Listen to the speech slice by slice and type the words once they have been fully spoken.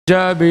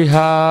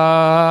Bihari.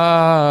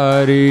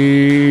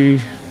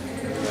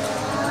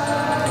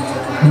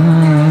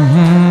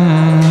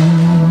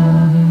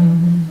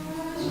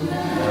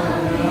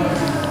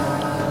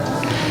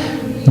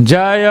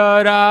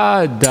 Jaya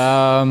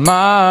Radha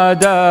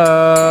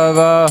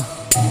Madhava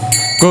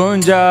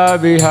Kunja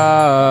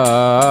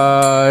Bihari.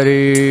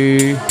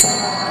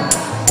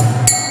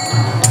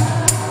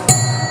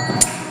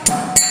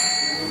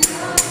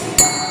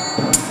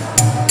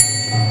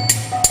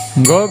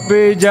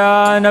 Gopi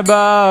Jana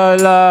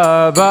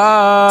Balabha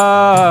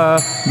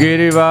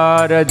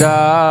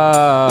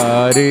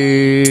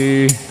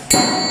Girivaradhari.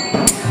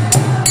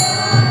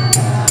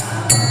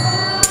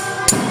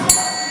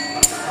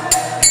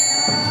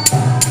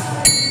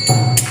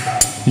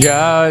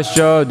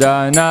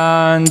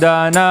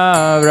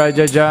 Yashodanandana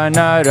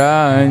Vrajajana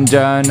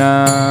Ranjana.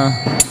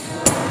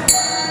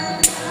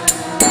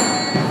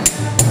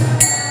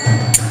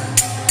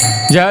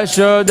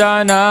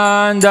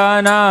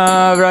 Yashodanandana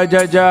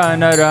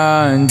Vrajajana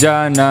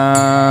Ranjana.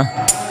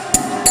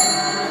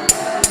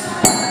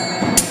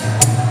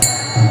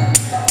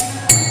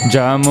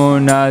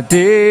 Jamuna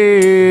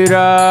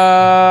Tira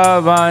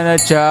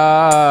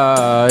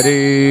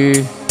Vanachari.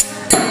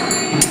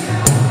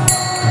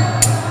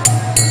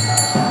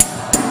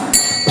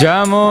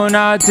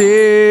 Jamuna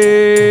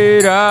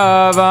Tira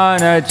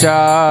Vanachari.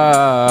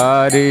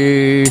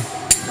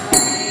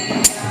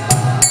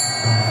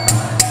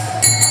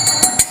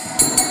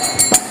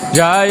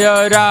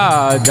 Jaya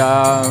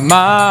Radha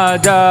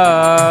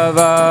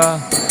Madhava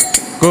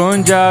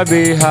Kunja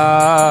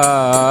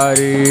Bihari.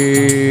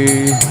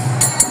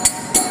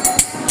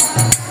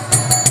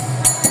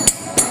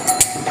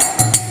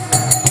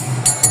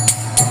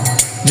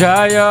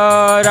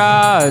 Jaya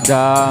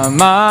Radha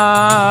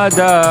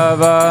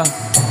Madhava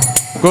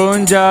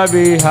Kunja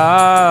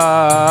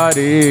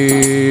Bihari.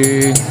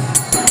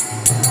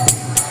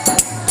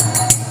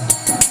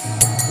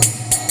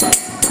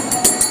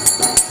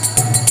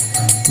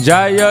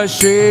 Jaya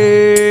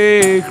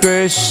Shri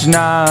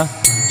Krishna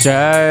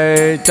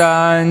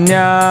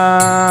Chaitanya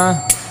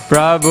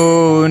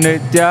Prabhu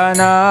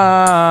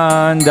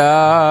Nityananda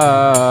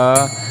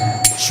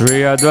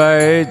Shri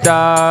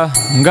Advaita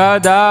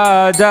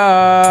Gadadhar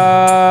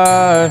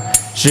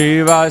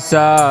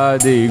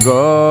Shivasadi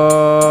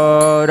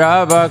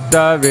Gaura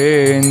Bhakta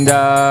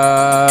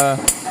Vrinda.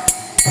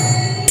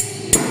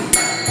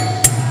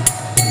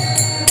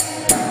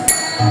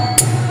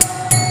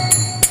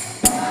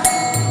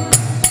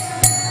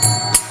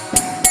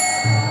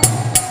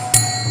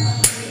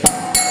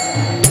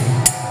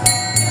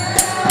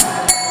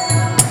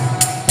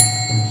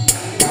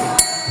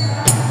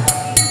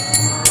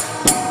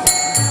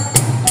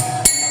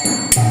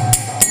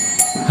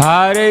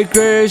 Hare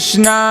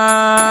Krishna,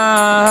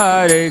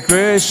 Hare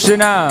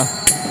Krishna,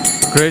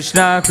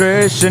 Krishna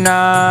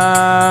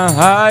Krishna,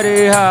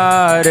 Hare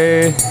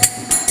Hare,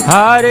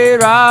 Hare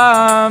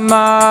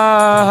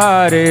Rama,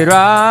 Hare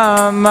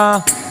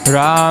Rama,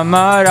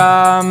 Rama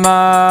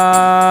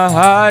Rama,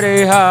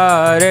 Hare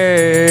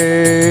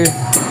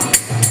Hare.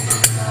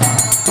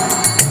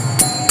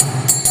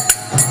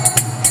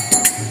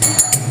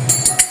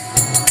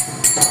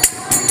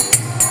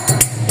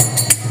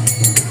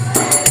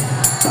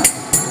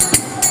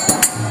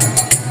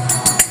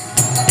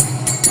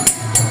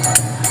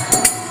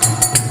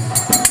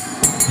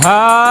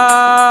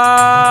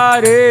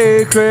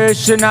 Hare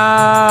Krishna,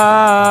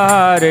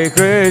 Hare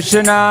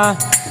Krishna,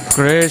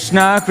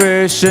 Krishna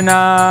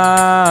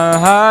Krishna,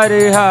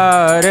 Hare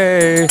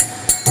Hare,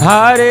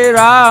 Hare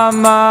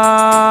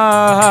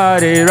Rama,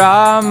 Hare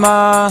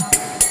Rama,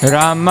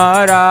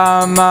 Rama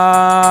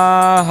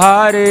Rama,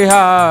 Hare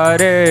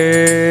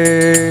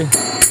Hare.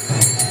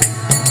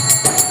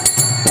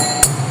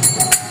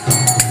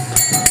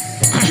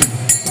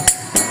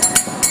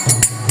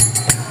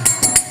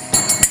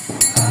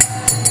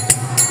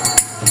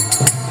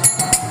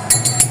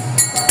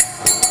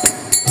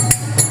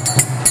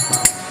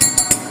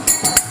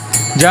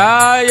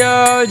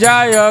 Jaya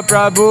Jaya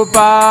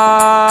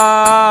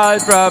Prabhupada,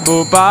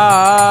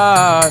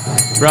 Prabhupada,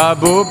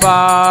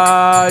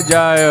 Prabhupada,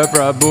 Jaya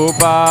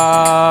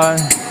Prabhupada.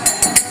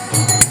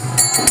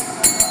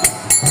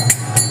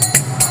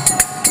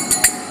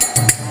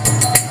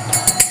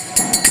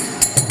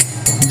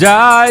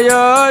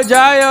 Jaya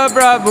Jaya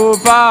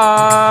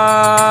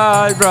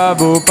Prabhupada,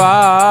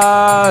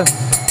 Prabhupada,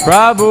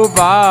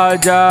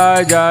 Prabhupada, Jaya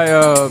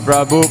Jaya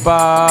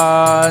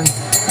Prabhupada.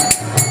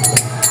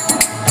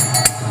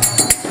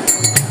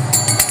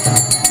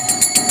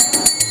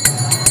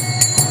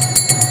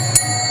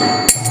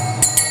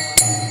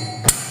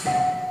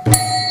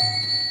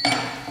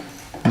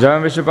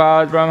 Jam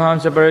Vishwapad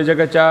Brahmhamsa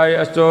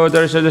Parijagacharya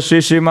Astotra Sada Shri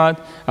Srimad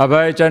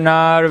Abhay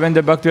Chanar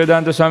Vinda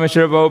Bhaktivedanta Swami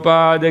Shri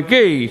Prabhupada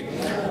Ki.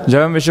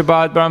 Jam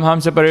Vishwapad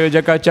Brahmhamsa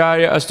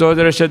Parijagacharya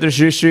Astotra Sada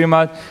Shri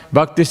Srimad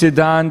Bhakti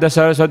Siddhanta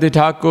Saraswati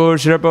Thakur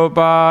Shri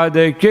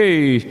Prabhupada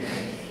Ki.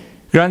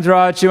 Granth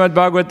Srimad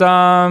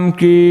Bhagavatam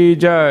Ki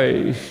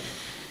Jai.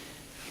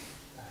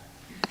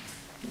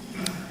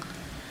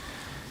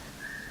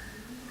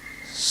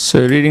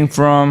 So reading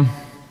from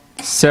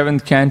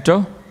 7th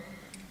canto,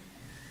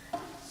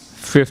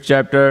 5th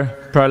chapter,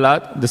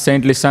 Prahlad, the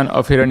saintly son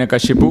of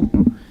Hiranyakashipu,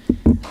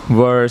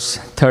 verse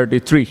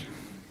 33.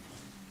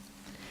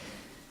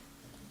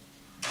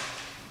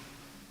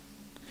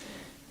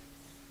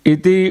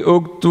 Iti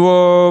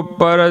uktvo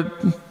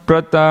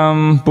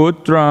pratam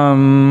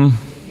putram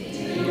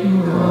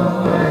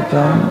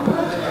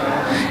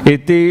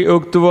Iti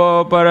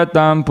uktvo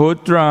paratam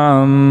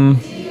putram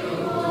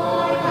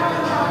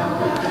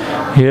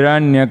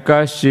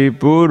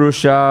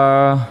Hiranyakashipurusha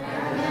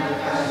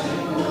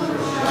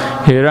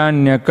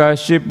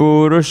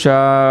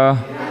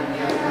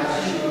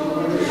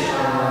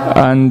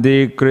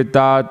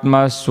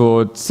Andikritatma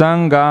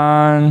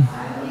swotsangan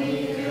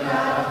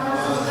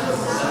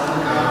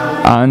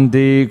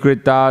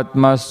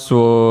Andikritatma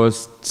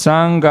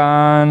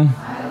swotsangan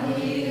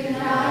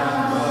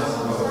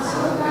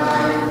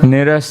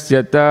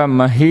Nirasyata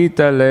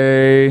mahitale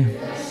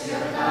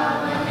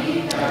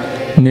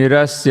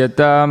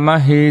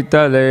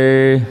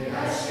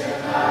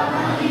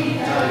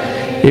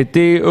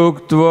Iti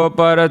uktvo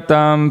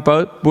paratam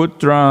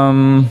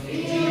putram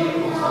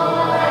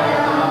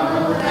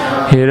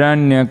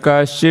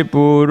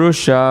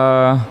Hiranyakashipurusha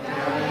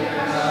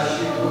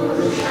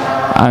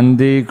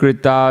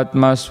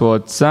Andikritatma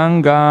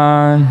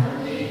swotsangan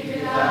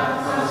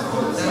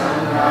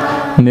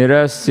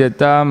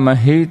Nirasyata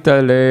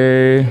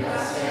mahitale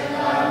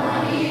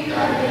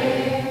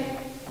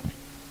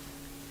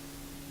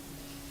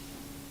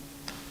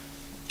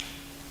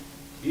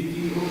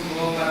Iti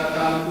uktvo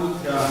paratam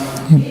putram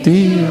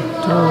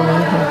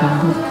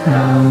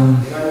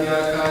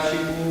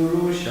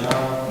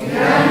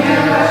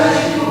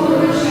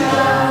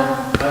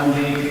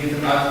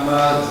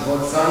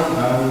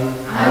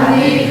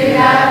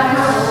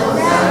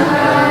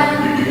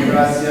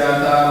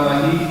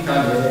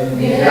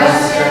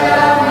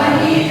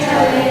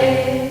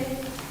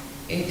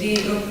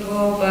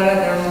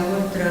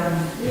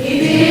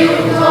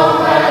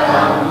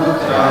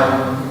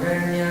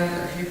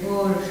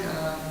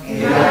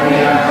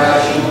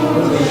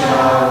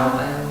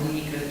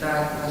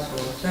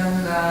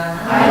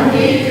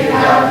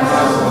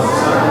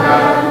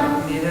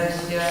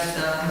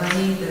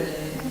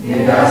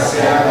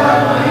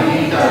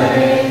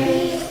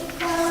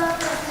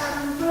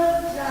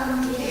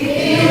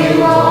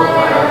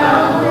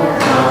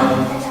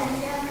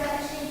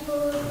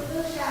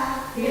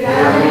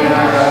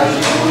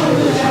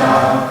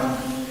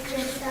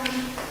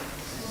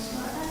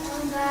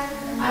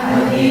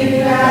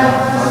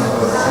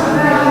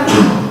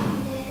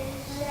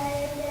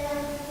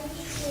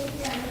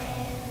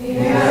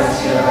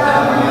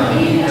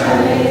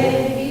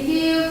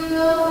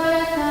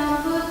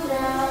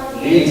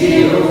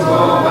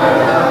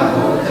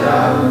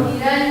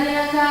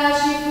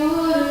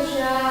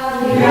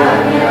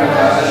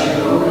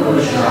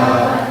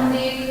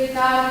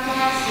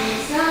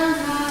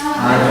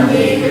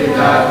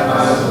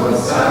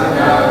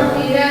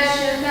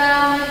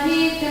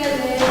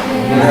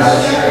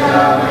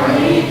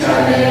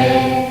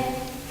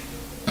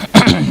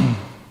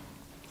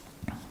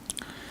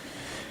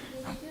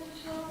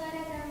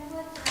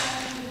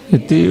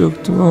Iti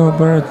uktvo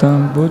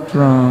paratam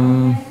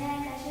putram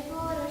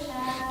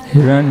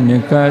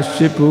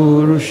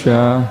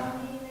Hiranyakashipurusha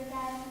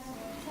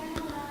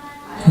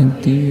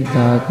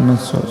Andikritatma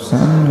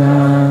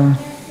swotsangan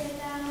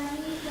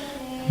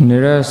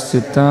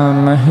Nirasyata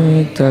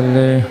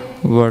mahitale.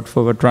 Word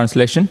for word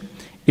translation.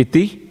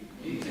 Iti,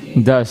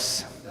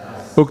 thus,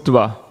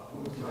 uktva,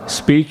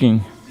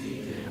 speaking,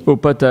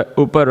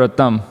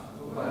 uparatam,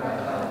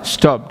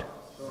 stopped,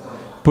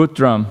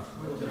 putram,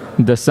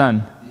 the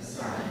son,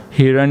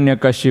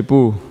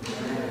 Hiranyakashipu,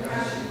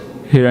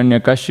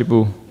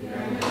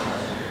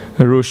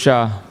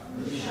 Rusha,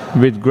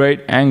 with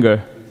great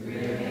anger,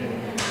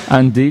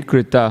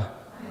 Andikrita,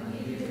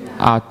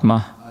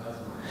 Atma,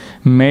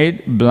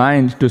 made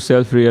blind to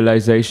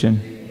self-realization,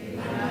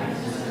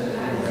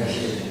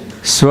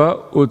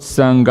 Swa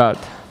Utsangat,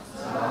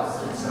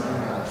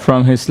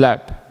 from his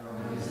lap,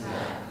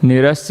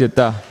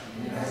 Nirasyata,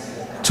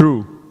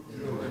 through,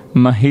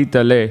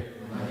 Mahitale,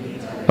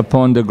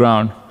 upon the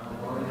ground.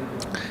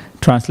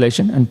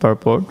 Translation and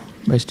purport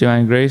by His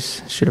Divine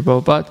Grace, Srila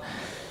Prabhupada.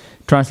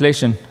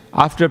 Translation.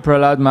 After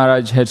Prahlad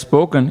Maharaj had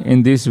spoken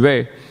in this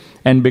way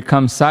and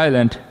become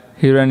silent,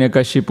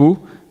 Hiranyakashipu,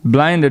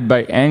 blinded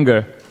by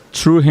anger,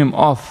 threw him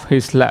off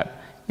his lap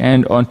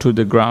and onto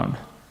the ground.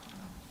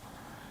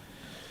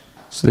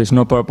 So there's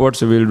no purport,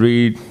 so we'll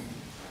read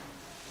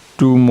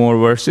 2 more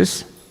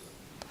verses.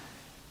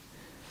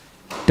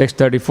 Text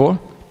 34.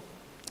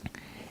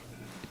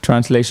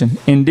 Translation.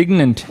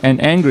 Indignant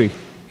and angry,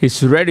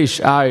 his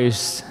reddish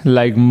eyes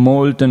like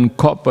molten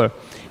copper,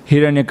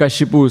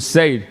 Hiranyakashipu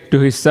said to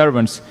his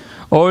servants,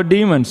 "O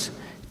demons,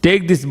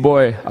 take this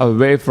boy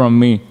away from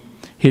me.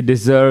 He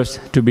deserves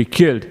to be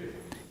killed.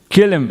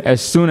 Kill him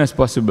as soon as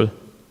possible."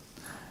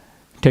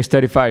 Text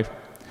 35.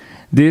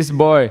 This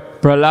boy,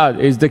 Prahlad,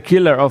 is the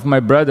killer of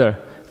my brother,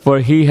 for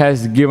he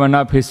has given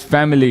up his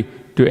family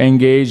to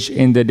engage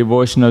in the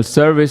devotional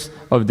service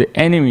of the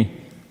enemy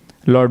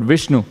Lord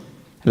Vishnu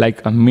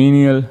like a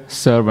menial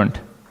servant.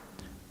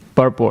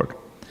 Purport.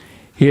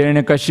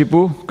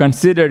 Hiranyakashipu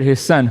considered his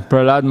son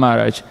Prahlad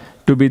Maharaj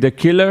to be the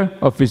killer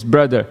of his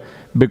brother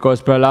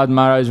because Prahlad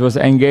Maharaj was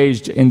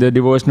engaged in the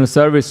devotional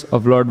service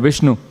of Lord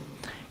Vishnu.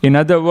 In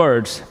other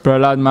words,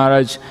 Prahlad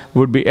Maharaj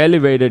would be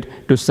elevated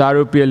to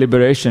Sarupya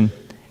liberation,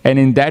 and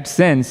in that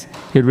sense,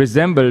 he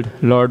resembled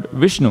Lord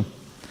Vishnu.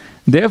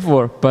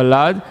 Therefore,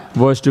 Prahlad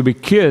was to be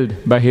killed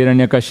by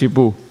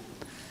Hiranyakashipu.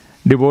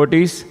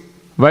 Devotees,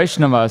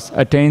 Vaishnavas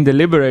attained the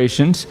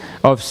liberations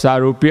of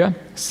Sarupya,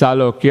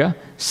 Salokya,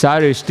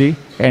 Sarishti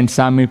and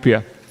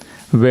Samipya,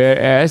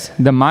 whereas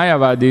the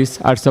Mayavadis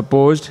are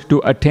supposed to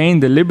attain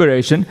the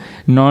liberation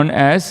known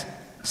as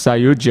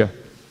Sayujya.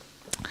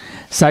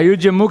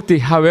 Sayujya Mukti,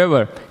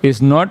 however,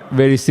 is not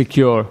very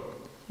secure,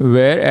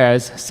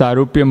 whereas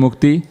Sarupya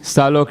Mukti,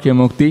 Salokya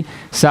Mukti,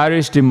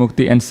 Sarishti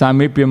Mukti and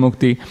Samipya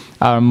Mukti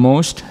are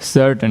most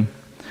certain.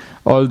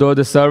 Although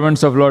the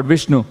servants of Lord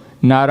Vishnu,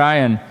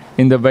 Narayan,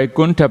 in the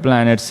Vaikuntha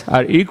planets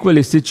are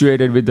equally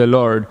situated with the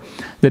Lord,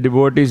 the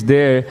devotees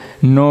there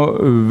know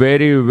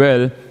very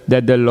well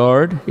that the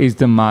Lord is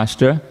the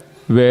master,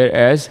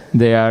 whereas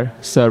they are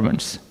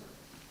servants.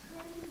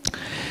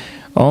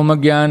 Om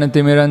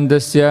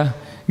Jnanatimirandasya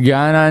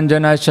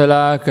Jnananjana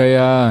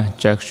Shalakaya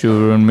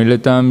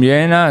Chakshurunmilitam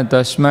Yena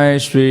Tasmai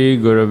Shri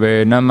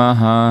Gurave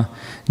Namaha.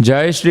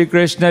 Jai Shri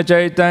Krishna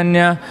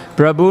Chaitanya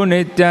Prabhu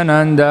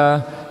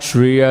Nityananda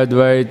Shri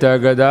Advaita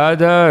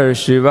Gadadhar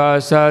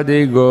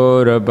Shivasadi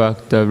Gaura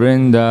Bhakta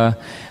Vrinda.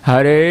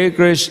 Hare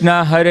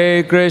Krishna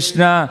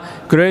Krishna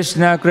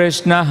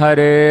Krishna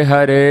Hare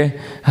Hare,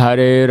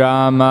 Hare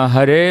Rama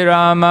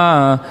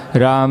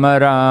Rama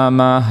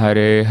Rama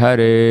Hare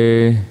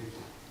Hare.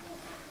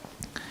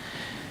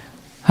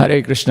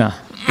 Hare Krishna.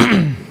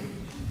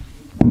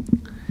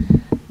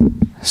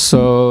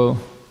 So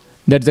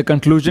that's the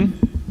conclusion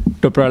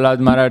to Prahlad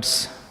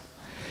Maharaj's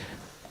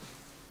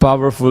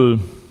powerful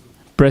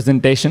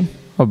presentation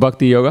of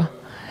Bhakti Yoga,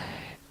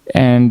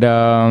 and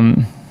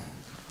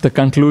the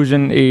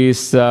conclusion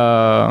is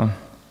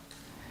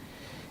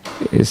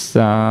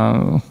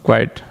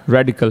quite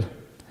radical.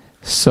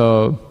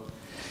 So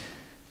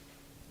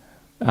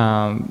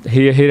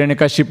here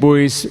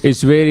Hiranyakashipu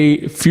is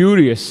very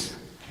furious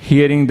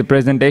hearing the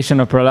presentation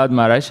of Prahlad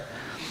Maharaj,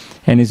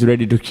 and is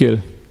ready to kill.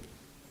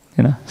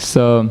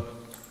 So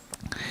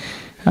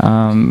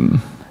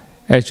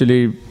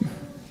actually,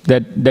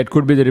 that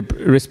could be the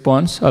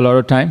response a lot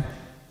of time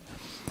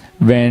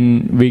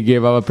when we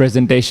give our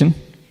presentation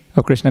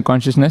of Krishna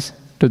consciousness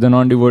to the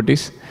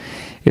non-devotees,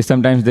 is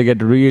sometimes they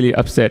get really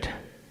upset,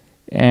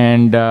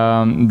 and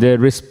their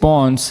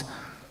response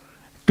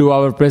to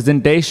our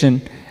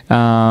presentation,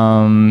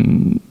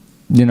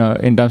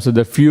 in terms of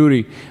the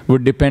fury,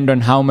 would depend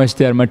on how much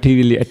they are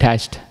materially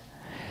attached.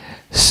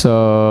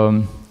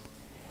 So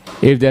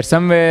if they're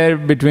somewhere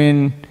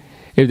between,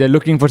 if they're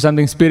looking for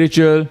something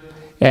spiritual,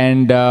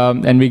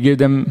 and we give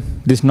them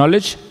this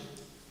knowledge,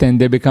 then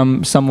they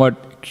become somewhat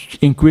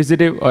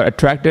inquisitive or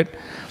attracted.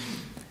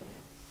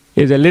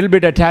 If they're a little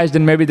bit attached,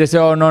 then maybe they say,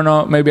 oh,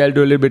 no, maybe I'll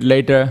do a little bit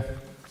later.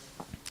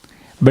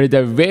 But if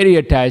they're very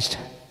attached,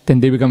 then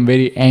they become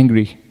very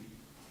angry.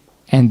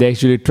 And they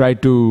actually try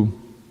to,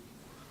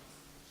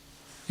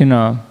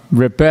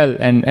 repel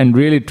and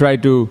really try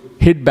to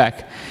hit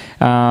back.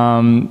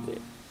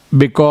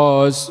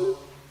 Because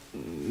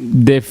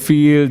they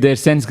feel their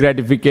sense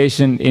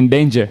gratification in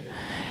danger.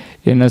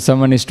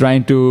 Someone is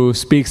trying to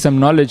speak some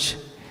knowledge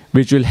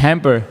which will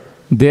hamper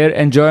their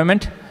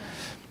enjoyment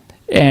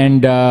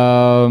and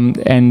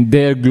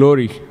their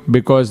glory,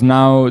 because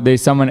now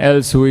there's someone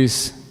else who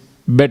is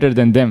better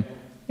than them,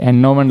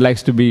 and no one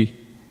likes to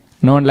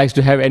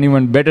have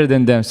anyone better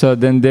than them. So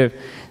then they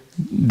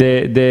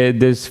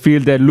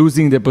feel they're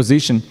losing their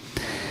position.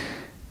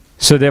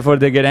 So therefore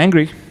they get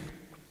angry,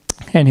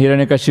 and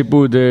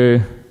Hiranyakashipu,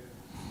 the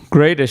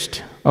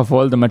greatest of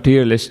all the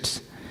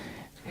materialists,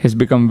 has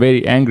become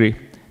very angry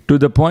to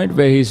the point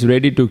where he's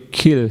ready to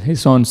kill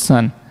his own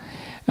son.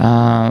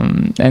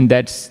 And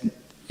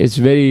it's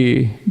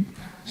very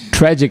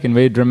tragic and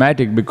very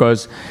dramatic,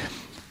 because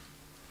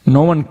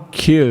no one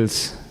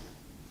kills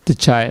the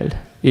child.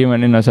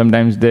 Even,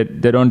 sometimes they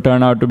don't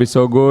turn out to be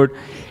so good,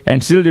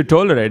 and still you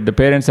tolerate. The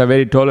parents are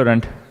very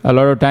tolerant. A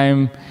lot of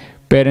time,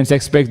 parents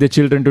expect the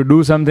children to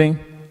do something,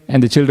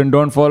 and the children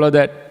don't follow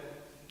that.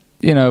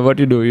 What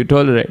you do, you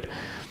tolerate.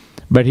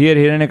 But here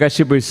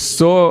Hiranyakashipu is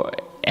so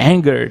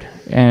angered,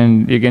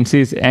 and you can see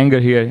his anger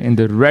here in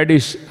the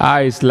reddish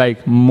eyes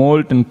like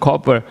molten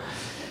copper.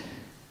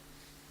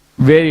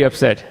 Very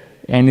upset.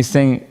 And he's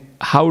saying,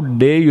 how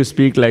dare you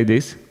speak like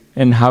this,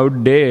 and how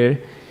dare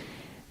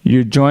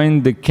you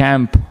join the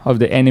camp of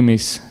the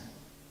enemies.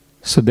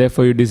 So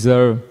therefore you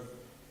deserve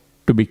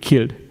to be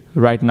killed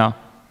right now.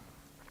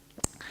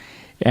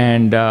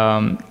 And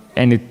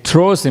it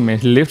throws him,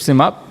 it lifts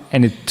him up,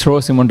 and it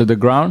throws him onto the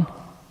ground,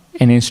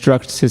 and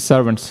instructs his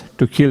servants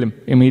to kill him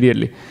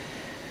immediately.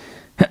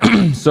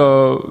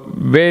 So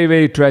very,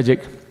 very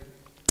tragic.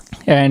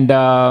 And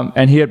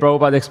here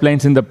Prabhupada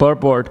explains in the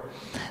purport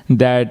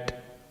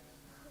that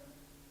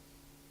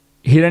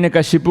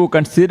Hiranyakashipu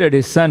considered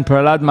his son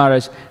Prahlad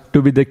Maharaj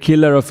to be the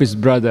killer of his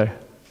brother.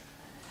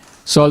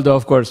 So although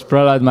of course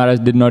Prahlad Maharaj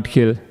did not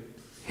kill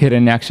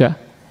Hiranyaksha,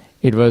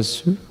 it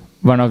was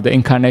one of the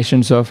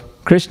incarnations of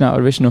Krishna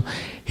or Vishnu.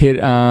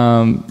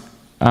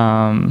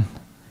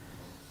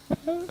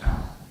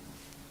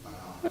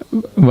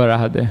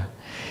 Varaha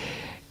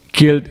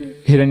killed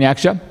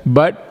Hiranyaksha,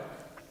 but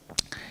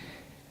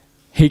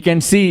he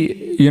can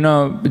see,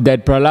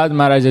 that Prahlad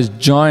Maharaj has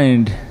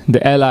joined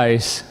the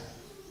allies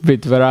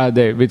with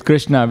Varaha, with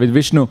Krishna, with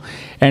Vishnu.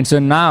 And so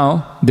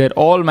now they're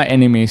all my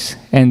enemies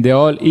and they're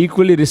all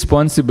equally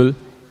responsible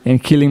in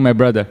killing my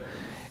brother.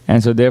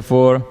 And so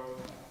therefore,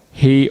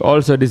 he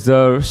also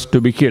deserves to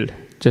be killed,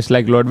 just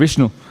like Lord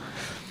Vishnu.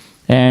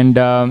 And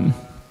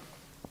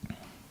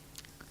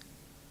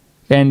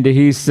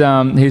he's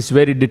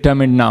very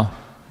determined now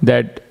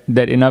that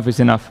enough is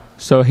enough.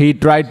 So he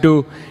tried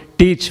to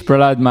teach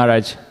Prahlad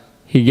Maharaj.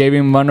 He gave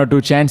him 1 or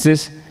 2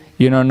 chances.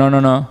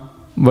 No.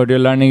 What you're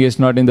learning is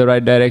not in the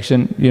right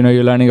direction.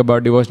 You're learning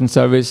about devotional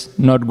service,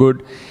 not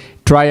good.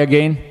 Try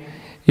again.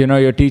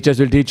 Your teachers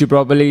will teach you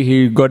properly.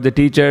 He got the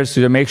teachers,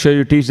 so make sure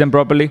you teach them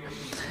properly.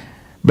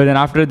 But then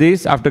after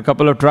a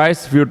couple of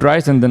tries, few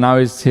tries, and then now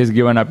he's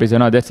given up. He said,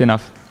 no, that's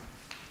enough.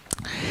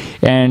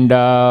 And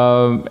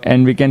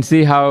we can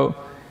see how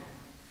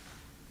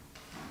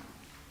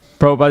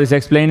Prabhupada is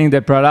explaining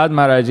that Prahlad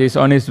Maharaj is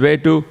on his way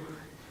to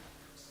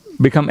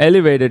become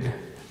elevated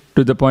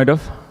to the point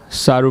of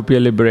Sarupya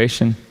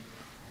liberation.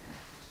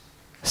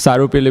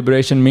 Sarupya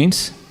liberation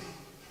means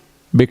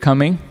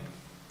becoming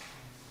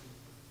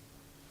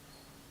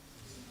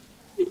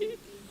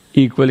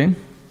equal in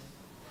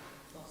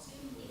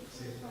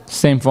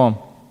same form,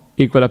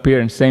 equal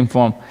appearance, same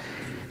form.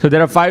 So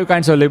there are 5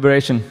 kinds of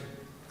liberation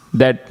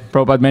that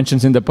Prabhupada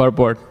mentions in the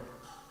purport.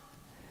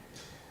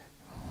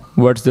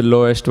 What's the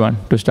lowest one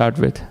to start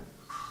with?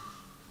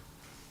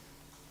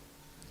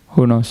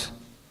 Who knows?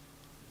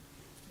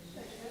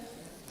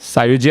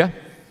 Sayujya,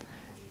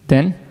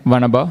 then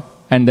one above,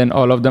 and then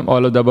all of the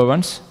above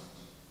ones.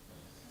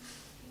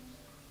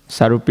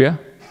 Sarupya,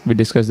 we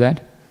discussed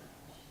that.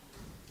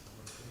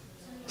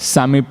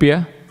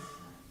 Samipya,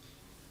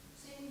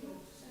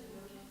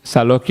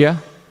 Salokya,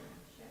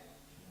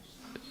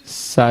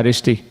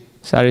 Sarishti.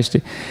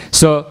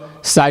 So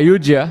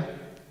Sayujya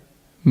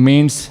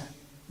means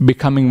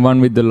becoming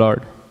one with the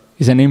Lord.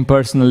 It's an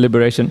impersonal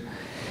liberation.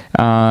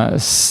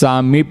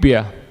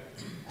 Samipya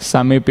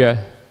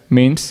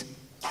means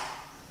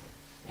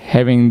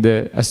having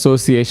the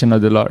association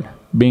of the Lord,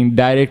 being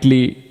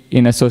directly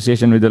in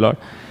association with the Lord.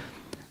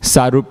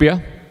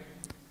 Sarupya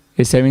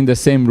is having the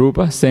same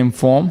rupa, same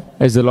form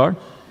as the Lord.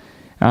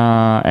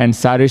 And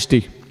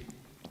Sarishti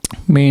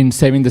means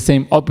having the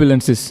same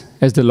opulences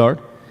as the Lord.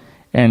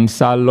 And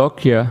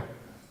Salokya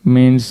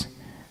means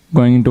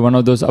going into one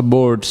of those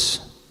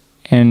abodes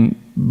and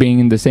being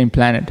in the same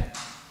planet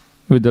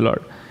with the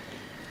Lord.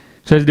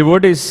 So as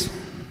devotees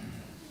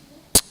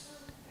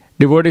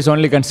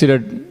only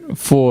considered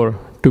 4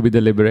 to be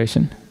the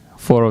liberation,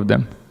 4 of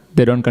them.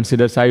 They don't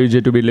consider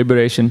Sayujya to be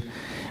liberation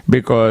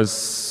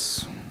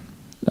because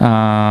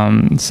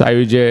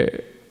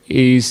Sayujya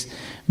is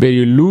where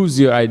you lose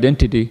your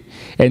identity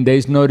and there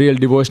is no real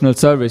devotional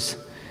service.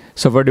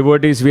 So for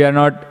devotees, we are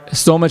not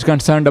so much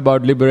concerned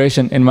about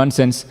liberation in one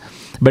sense,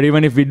 but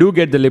even if we do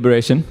get the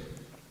liberation,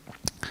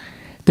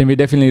 then we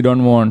definitely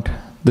don't want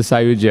the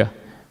Sayujya,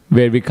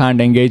 where we can't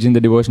engage in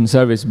the devotional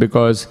service,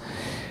 because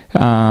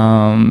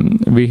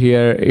we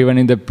hear even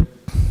in the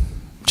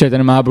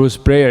Chaitanya Mahaprabhu's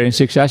prayer in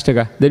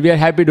Shikshashtaka that we are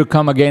happy to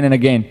come again and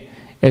again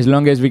as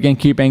long as we can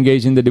keep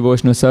engaged in the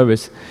devotional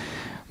service.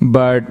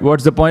 But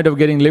what's the point of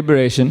getting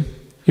liberation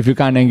if you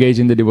can't engage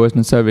in the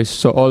devotional service?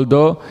 So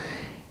although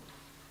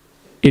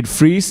it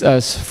frees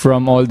us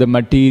from all the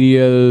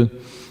material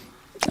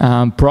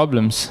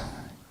problems,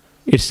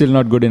 it's still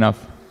not good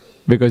enough,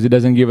 because it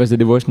doesn't give us the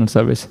devotional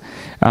service.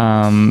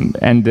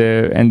 And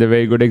the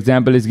very good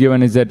example is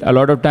given is that a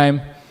lot of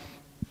time,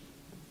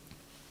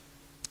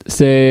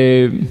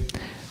 say,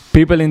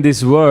 people in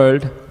this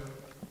world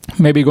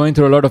may be going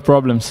through a lot of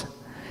problems.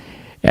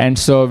 And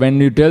so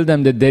when you tell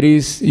them that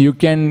you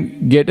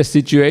can get a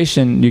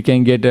situation, you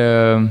can get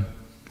a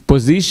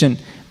position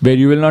where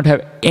you will not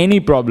have any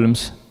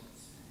problems,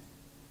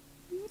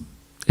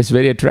 it's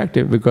very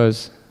attractive,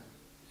 because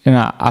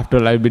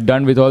after I'll be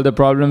done with all the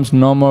problems,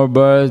 no more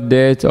birth,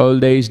 death,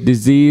 old age,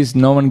 disease,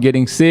 no one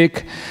getting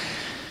sick.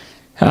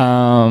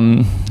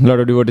 A lot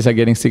of devotees are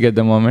getting sick at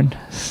the moment.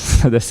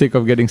 They're sick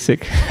of getting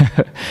sick.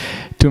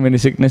 Too many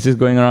sicknesses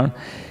going around.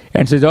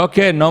 And so it's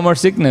okay, no more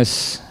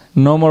sickness,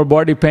 no more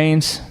body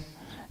pains,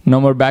 no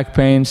more back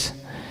pains,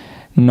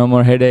 no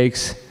more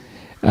headaches,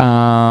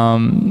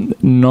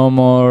 no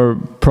more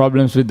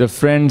problems with the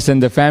friends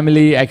and the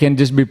family. I can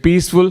just be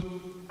peaceful.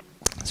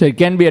 So it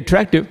can be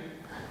attractive,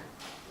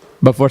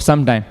 but for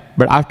some time.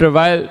 But after a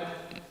while,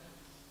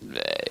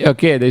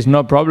 okay, there's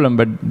no problem,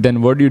 but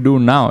then what do you do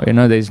now?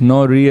 There's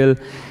no real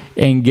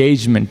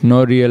engagement,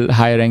 no real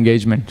higher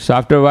engagement. So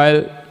after a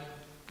while,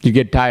 you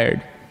get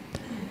tired.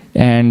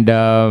 And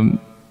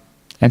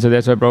And so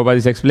that's why Prabhupada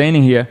is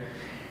explaining here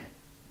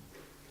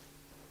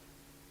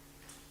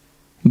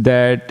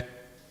that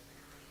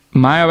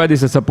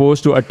Mayavadis are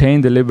supposed to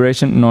attain the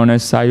liberation known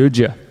as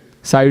Sayujya.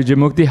 Sayujya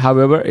Mukti,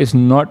 however, is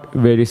not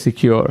very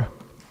secure,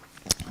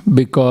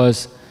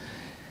 because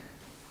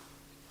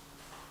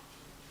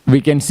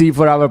we can see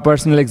for our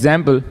personal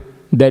example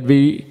that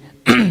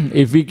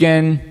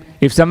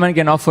if someone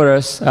can offer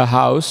us a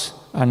house,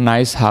 a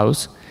nice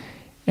house,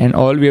 and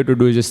all we have to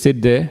do is just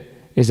sit there,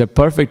 it's a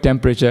perfect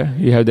temperature,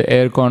 you have the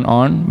aircon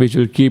on, which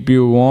will keep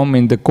you warm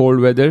in the cold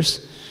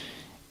weathers,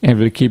 and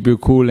will keep you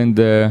cool in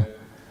the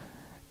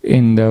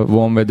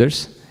warm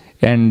weathers,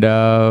 and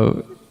all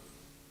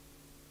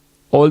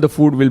the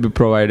food will be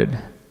provided.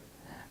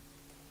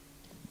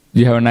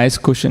 You have a nice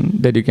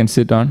cushion that you can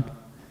sit on,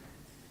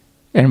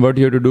 and what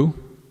you have to do?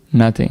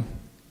 Nothing.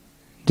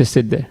 Just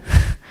sit there.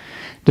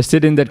 Just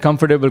sit in that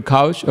comfortable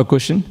couch or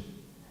cushion,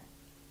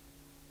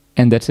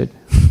 and that's it.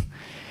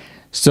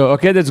 So,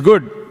 okay, that's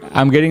good.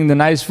 I'm getting the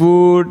nice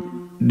food,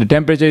 the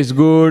temperature is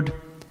good,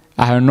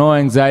 I have no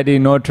anxiety,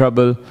 no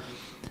trouble.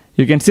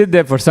 You can sit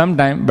there for some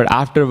time, but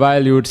after a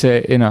while you would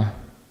say,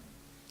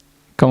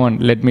 come on,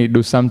 let me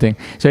do something.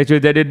 So actually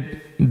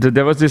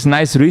there was this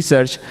nice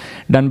research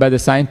done by the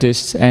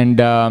scientists and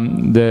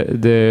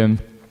the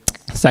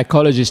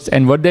psychologists,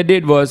 and what they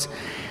did was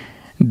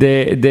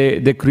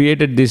they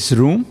created this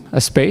room,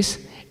 a space,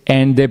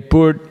 and they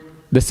put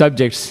the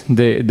subjects,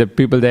 the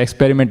people they're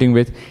experimenting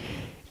with,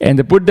 and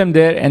they put them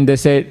there and they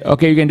said,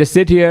 okay, you can just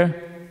sit here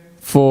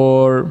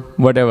for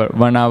whatever,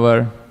 1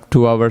 hour,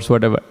 2 hours,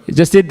 whatever.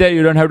 Just sit there,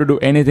 you don't have to do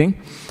anything.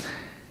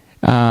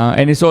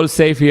 And it's all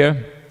safe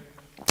here.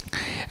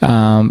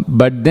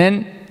 But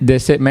then they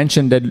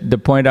mentioned that they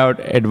point out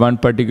at one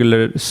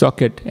particular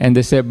socket, and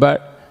they say,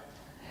 but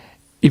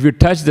if you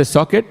touch the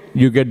socket,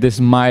 you get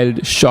this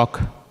mild shock.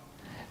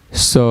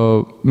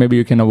 So maybe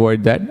you can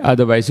avoid that.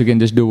 Otherwise, you can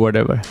just do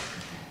whatever.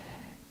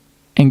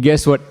 And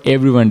guess what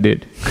everyone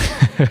did?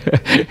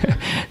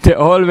 They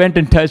all went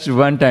and touched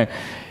one time.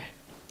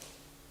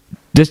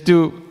 Just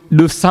to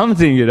do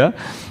something,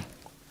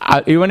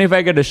 even if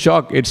I get a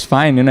shock, it's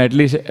fine, at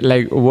least,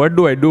 like, what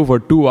do I do for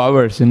 2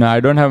 hours? I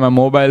don't have my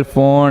mobile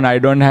phone, I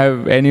don't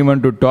have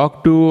anyone to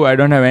talk to, I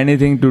don't have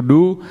anything to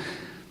do.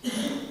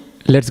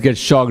 Let's get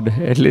shocked,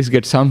 at least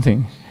get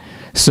something.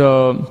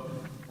 So,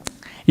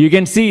 you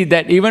can see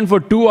that even for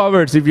 2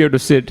 hours, if you have to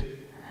sit,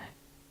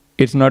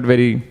 it's not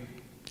very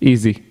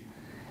easy.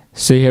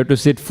 So you have to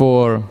sit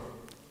for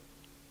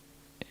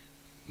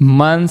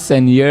months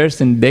and years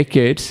and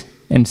decades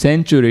and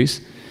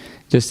centuries,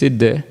 just sit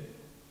there.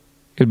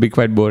 It'll be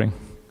quite boring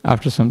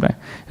after some time.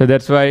 So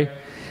that's why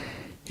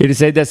it is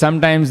said that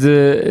sometimes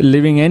the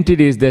living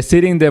entities, they're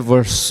sitting there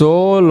for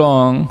so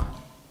long,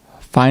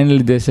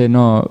 finally they say,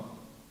 no,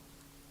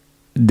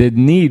 the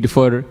need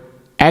for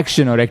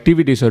action or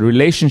activities or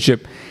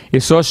relationship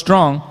is so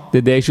strong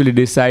that they actually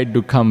decide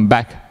to come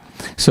back.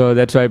 So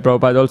that's why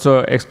Prabhupada also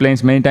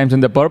explains many times in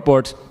the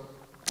purports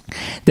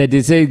that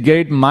they say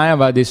great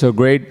Mayavadis or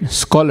great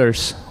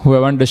scholars who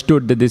have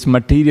understood that this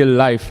material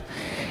life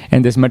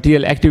and these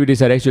material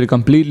activities are actually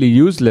completely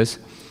useless,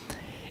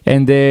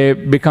 and they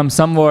become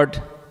somewhat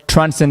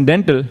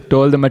transcendental to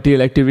all the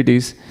material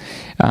activities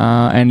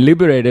and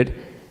liberated,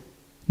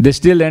 they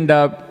still end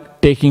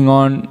up taking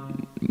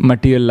on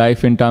material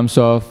life in terms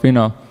of,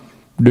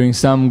 doing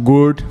some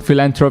good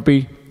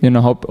philanthropy,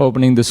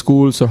 opening the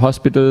schools or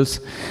hospitals,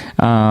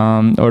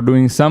 or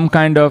doing some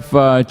kind of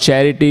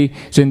charity.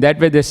 So in that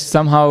way, they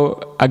somehow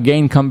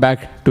again come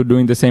back to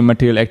doing the same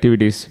material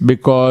activities,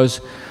 because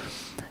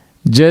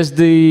just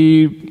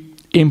the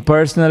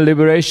impersonal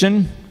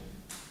liberation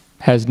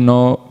has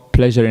no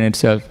pleasure in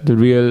itself. The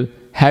real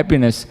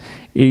happiness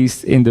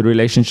is in the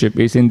relationship,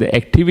 is in the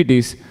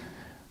activities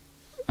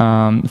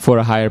for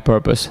a higher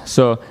purpose.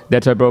 So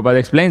that's why Prabhupada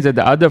explains that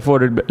the other four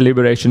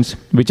liberations,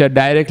 which are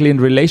directly in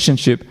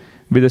relationship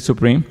with the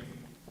Supreme,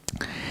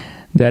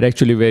 they're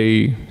actually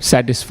very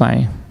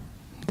satisfying.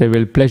 They're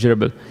very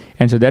pleasurable.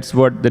 And so that's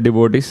what the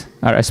devotees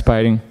are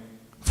aspiring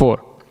for.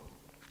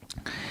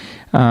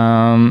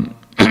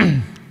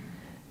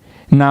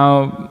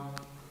 Now,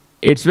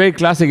 it's very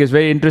classic, it's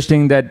very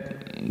interesting that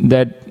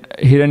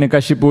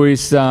Hiranyakashipu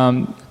is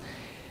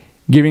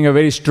giving a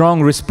very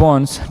strong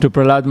response to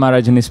Prahlad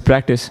Maharaj in his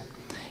practice.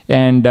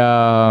 And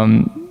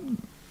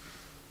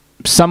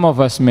some of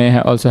us may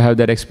also have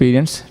that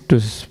experience to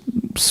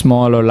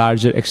small or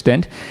larger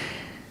extent,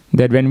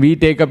 that when we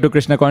take up to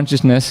Krishna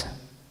consciousness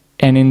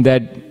and in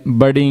that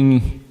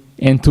budding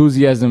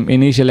enthusiasm,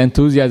 initial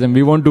enthusiasm,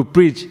 we want to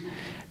preach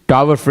to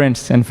our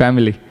friends and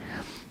family,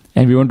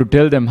 and we want to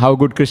tell them how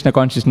good Krishna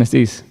consciousness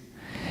is.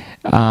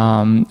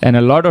 And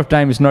a lot of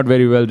time it's not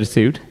very well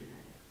received,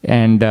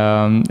 and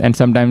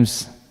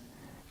sometimes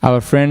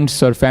our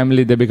friends or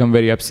family, they become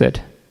very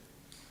upset.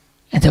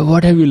 And then,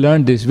 what have you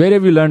learned this? Where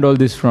have you learned all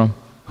this from?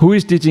 Who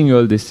is teaching you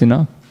all this,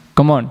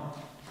 Come on,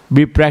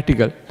 be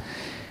practical.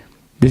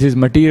 This is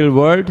material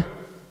world,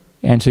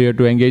 and so you have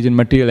to engage in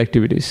material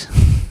activities.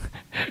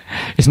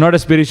 It's not a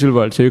spiritual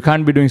world, so you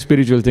can't be doing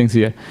spiritual things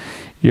here.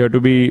 You have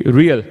to be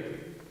real.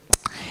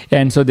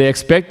 And so they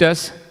expect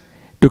us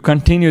to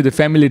continue the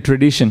family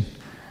tradition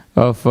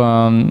of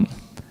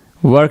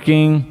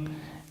working.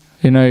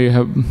 You know, you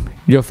have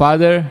your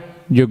father,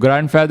 your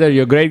grandfather,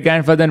 your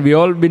great-grandfather, and we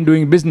all been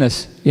doing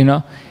business, you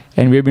know,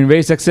 and we've been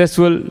very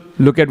successful.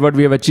 Look at what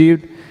we have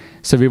achieved.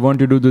 So we want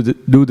to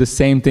do the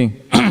same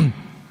thing.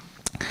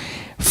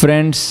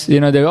 Friends, you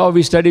know,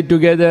 we studied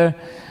together.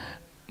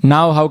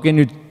 Now how can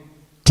you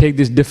take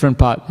this different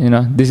path? You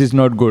know, this is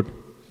not good.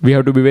 We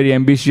have to be very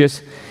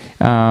ambitious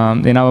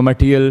in our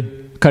material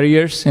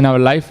careers, in our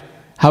life.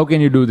 How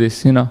can you do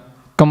this? You know,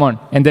 come on.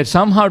 And they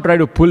somehow try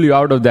to pull you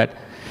out of that.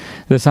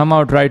 They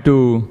somehow try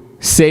to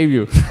save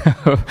you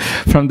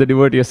from the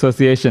devotee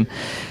association.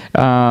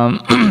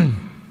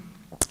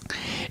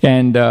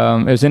 And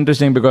it was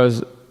interesting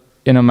because,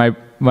 you know,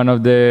 one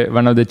of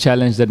the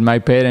challenge that my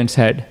parents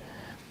had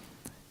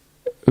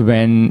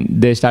when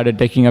they started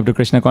taking up to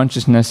Krishna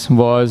consciousness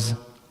was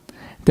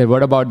that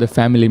what about the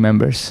family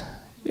members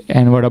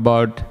and what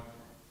about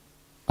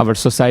our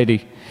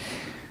society?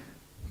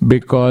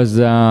 Because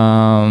they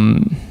are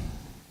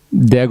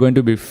going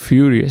to be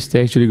furious.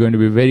 They're actually going to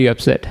be very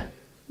upset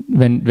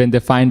when they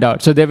find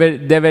out. So they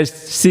were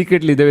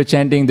secretly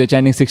chanting. They're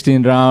chanting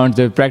 16 rounds.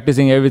 They're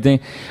practicing everything.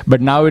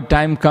 But now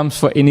time comes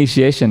for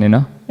initiation, you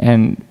know.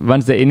 And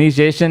once the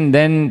initiation,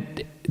 then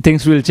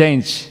things will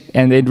change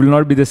and it will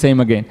not be the same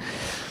again.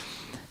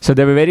 So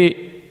they were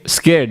very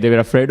scared. They were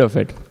afraid of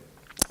it.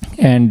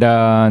 And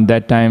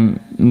that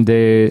time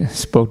they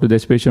spoke to the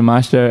spiritual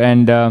master,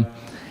 and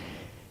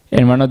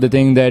one of the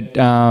things that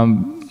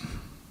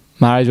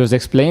Maharaj was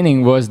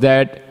explaining was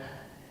that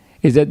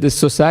the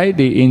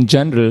society in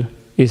general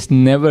is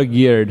never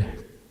geared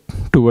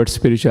towards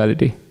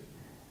spirituality.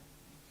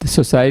 The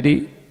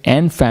society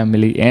and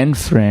family and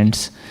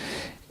friends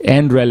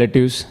and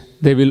relatives,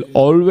 they will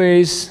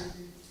always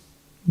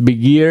be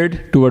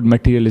geared toward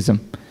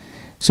materialism.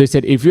 So he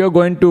said, if you are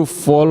going to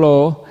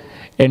follow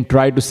and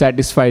try to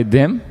satisfy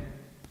them,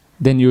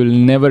 then you will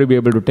never be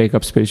able to take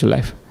up spiritual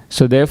life.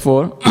 So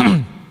therefore,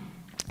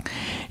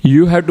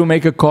 you have to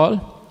make a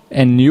call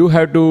and you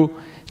have to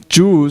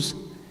choose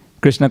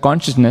Krishna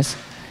consciousness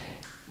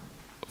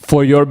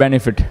for your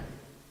benefit.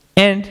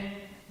 And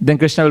then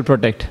Krishna will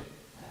protect.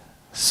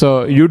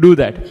 So you do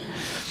that.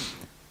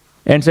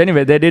 And so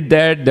anyway, they did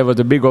that. There was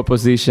a big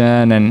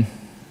opposition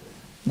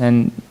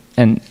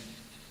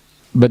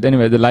but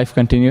anyway, the life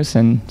continues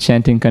and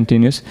chanting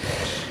continues.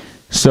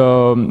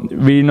 So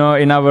we know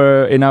in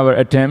our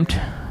attempt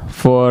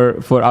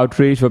for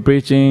outreach, for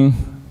preaching,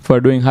 for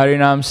doing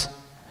Harinams,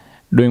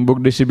 doing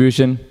book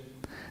distribution,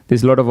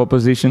 there's a lot of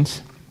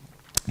oppositions.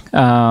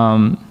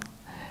 The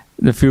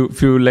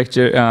few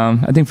lecture,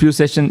 I think few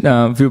session,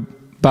 few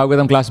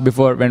Bhagavatam class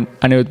before, when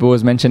Anirudh Prabhu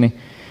was mentioning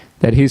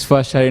that his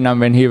first Harinam,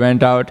 when he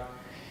went out,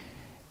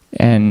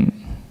 and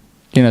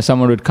you know,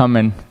 someone would come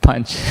and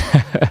punch.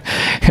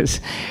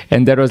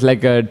 And that was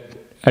like a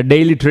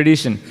daily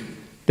tradition,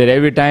 that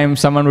every time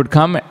someone would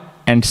come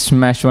and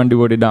smash one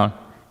devotee down.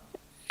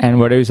 And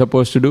what are you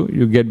supposed to do?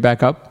 You get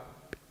back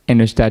up and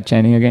you start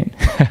chanting again.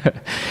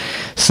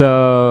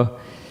 So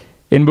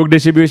in book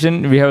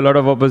distribution, we have a lot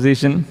of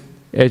opposition.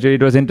 Actually,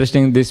 it was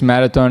interesting, this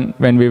marathon,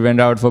 when we went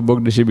out for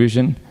book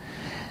distribution,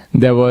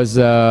 there was,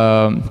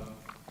 on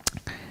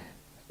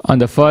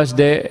the first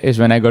day is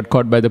when I got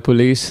caught by the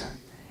police.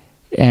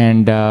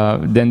 And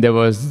then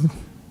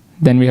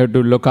we had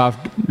to look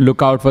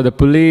out for the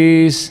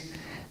police,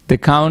 the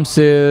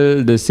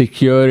council, the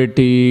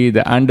security,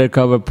 the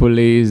undercover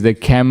police, the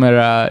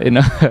camera, you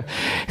know,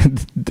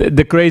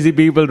 the crazy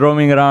people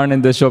roaming around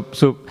in the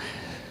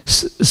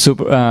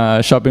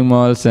shopping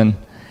malls, and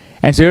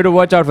so you have to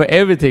watch out for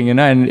everything, you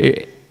know.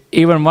 And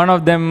even one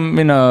of them,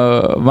 you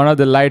know, one of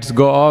the lights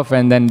go off,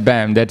 and then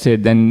bam, that's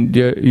it. Then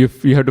you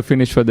have to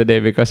finish for the day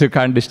because you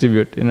can't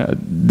distribute. You know,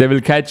 they will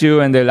catch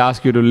you and they'll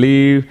ask you to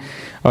leave,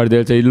 or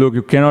they'll say, look,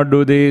 you cannot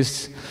do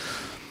this.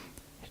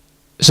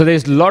 So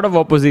there's a lot of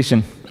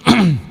opposition.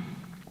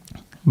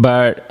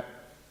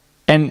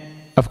 And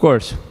of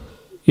course,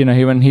 you know,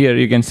 even here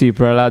you can see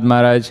Prahlad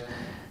Maharaj,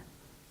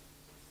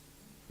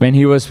 when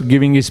he was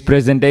giving his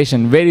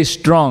presentation, very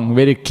strong,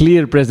 very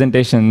clear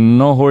presentation,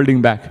 no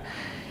holding back.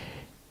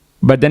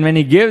 But then when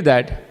he gave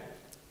that,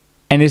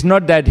 and it's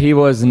not that he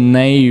was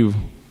naive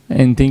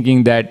in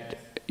thinking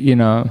that, you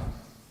know,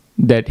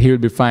 that he will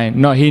be fine.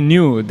 No, he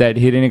knew that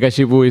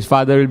Hiranyakashipu, his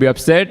father, will be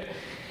upset,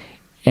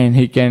 and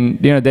he can,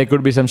 you know, there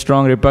could be some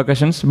strong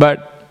repercussions,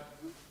 but,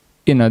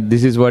 you know,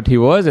 this is what he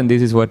was, and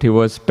this is what he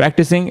was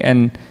practicing,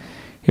 and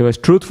he was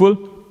truthful.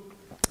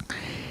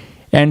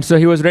 And so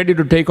he was ready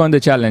to take on the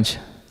challenge.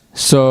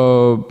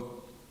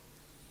 So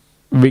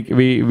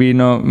we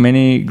know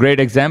many great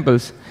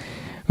examples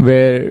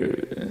where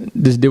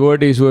these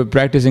devotees who are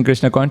practicing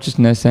Krishna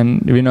consciousness,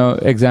 and we know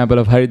example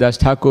of Haridas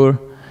Thakur,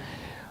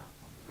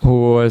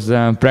 who was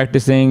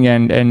practicing,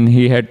 and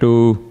he had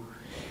to,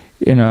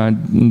 you know,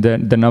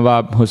 the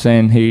Nawab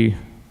Hussain,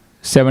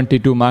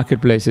 72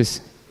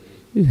 marketplaces,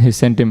 he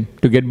sent him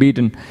to get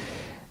beaten.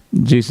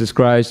 Jesus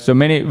Christ. So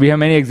we have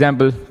many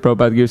examples.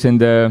 Prabhupada gives in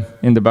the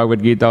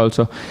Bhagavad Gita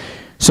also.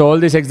 So all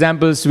these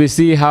examples, we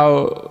see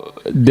how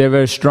there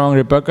were strong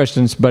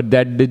repercussions, but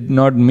that did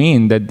not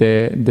mean that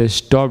they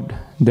stopped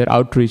their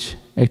outreach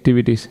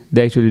activities.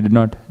 They actually did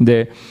not.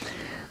 They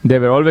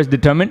were always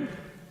determined,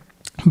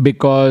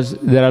 because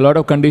there are a lot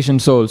of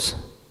conditioned souls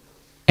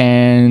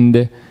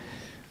and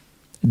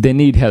they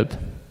need help.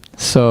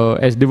 So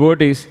as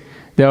devotees,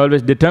 they are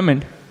always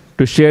determined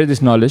to share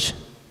this knowledge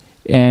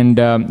and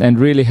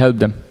really help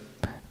them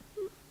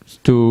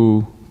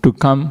to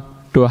come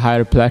to a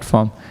higher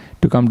platform,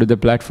 to come to the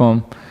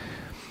platform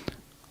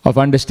of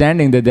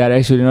understanding that they are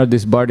actually not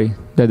this body,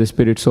 they are the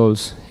spirit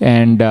souls,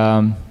 and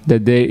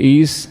that there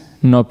is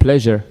no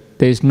pleasure,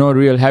 there is no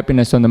real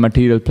happiness on the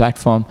material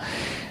platform,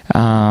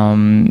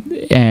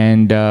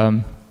 and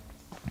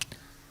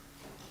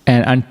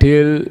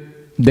until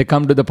they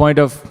come to the point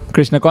of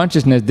Krishna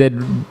consciousness, they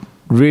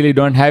really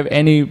don't have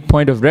any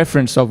point of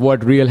reference of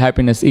what real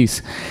happiness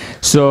is.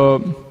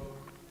 So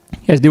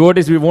as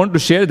devotees, we want to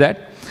share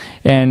that,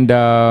 and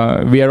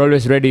we are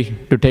always ready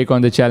to take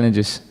on the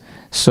challenges.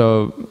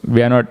 So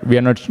we are not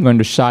going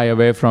to shy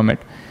away from it.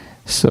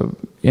 So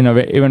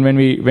even when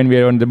we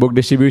are on the book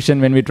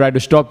distribution, when we try to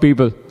stop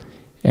people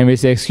and we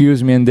say,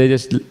 excuse me, and they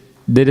just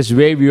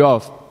wave you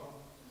off,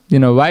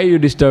 why you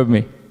disturb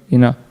me?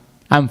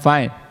 I'm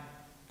fine,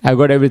 I've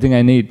got everything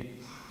I need,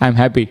 I'm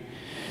happy.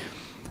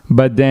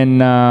 But then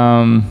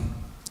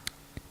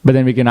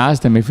we can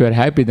ask them, if you are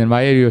happy, then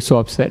why are you so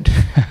upset?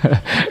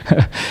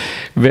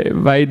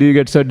 Why do you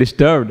get so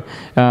disturbed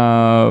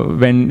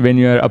when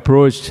you are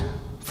approached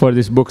for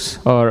these books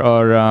or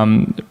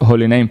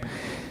holy name?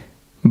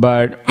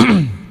 But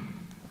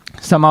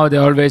somehow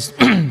they're always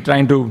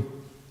trying to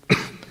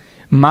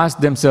mask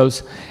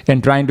themselves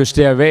and trying to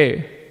stay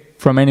away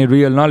from any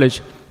real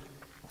knowledge.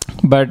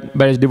 But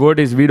as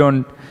devotees, we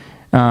don't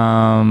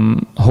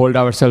hold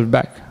ourselves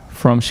back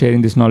from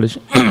sharing this knowledge.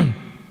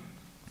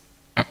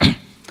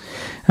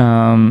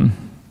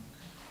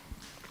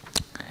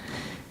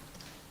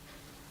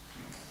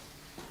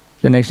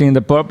 The next thing in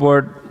the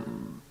purport,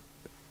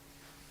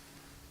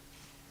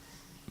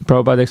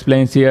 Prabhupada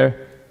explains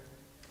here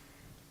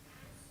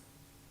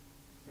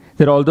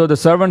that although the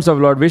servants of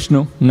Lord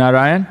Vishnu,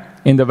 Narayan,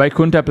 in the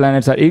Vaikuntha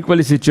planets are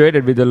equally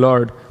situated with the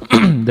Lord,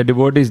 the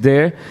devotees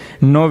there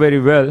know very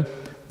well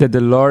that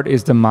the Lord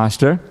is the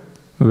master,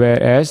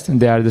 whereas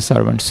they are the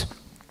servants.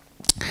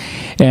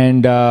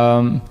 And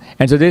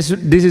so this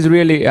is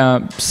really,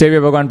 Sevya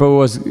Bhagavan Prabhu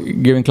was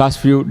giving class a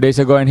few days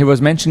ago, and he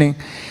was mentioning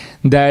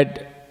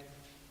that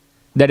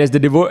as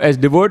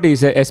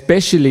devotees,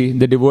 especially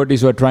the devotees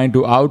who are trying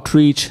to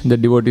outreach, the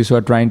devotees who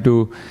are trying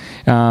to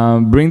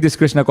bring this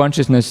Krishna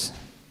consciousness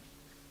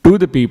to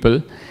the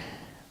people,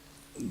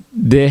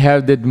 they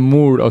have that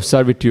mood of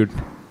servitude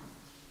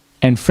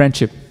and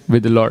friendship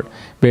with the Lord,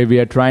 where we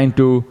are trying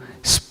to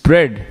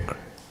spread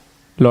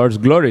Lord's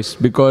glories,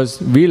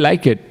 because we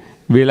like it.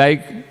 We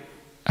like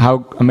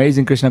how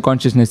amazing Krishna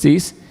consciousness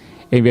is,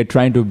 and we are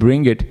trying to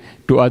bring it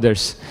to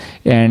others.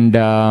 And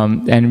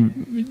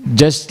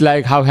just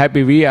like how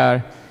happy we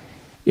are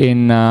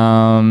in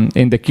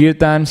the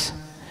kirtans,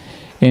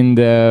 in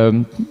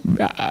the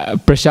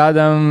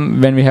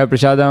prasadam, when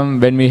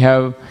we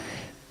have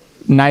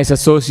nice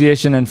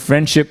association and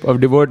friendship of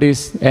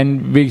devotees,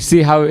 and we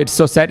see how it's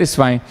so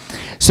satisfying.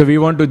 So we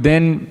want to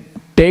then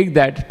take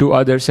that to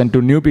others and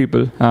to new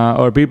people,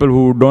 or people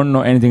who don't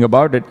know anything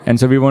about it, and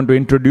so we want to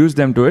introduce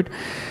them to it.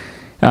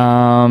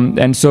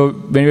 And so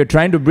when we're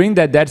trying to bring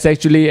that, that's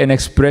actually an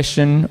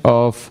expression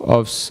of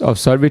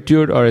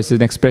servitude, or it's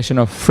an expression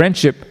of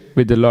friendship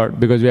with the Lord,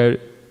 because we are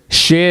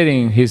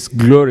sharing His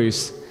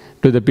glories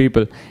to the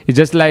people. It's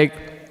just like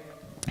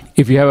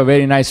if you have a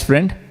very nice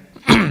friend,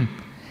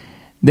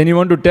 then you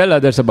want to tell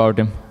others about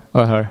him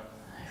or her,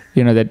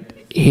 that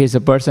he is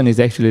a person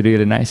is actually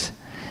really nice.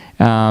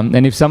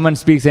 And if someone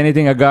speaks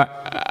anything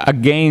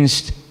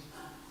against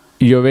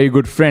your very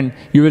good friend,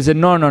 you will say,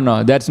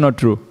 no, that's not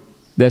true.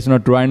 That's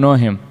not true. I know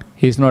him.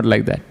 He's not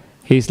like that.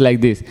 He's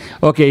like this.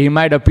 Okay, he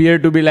might appear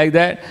to be like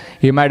that.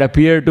 He might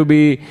appear to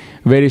be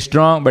very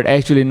strong, but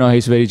actually, no,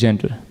 he's very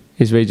gentle.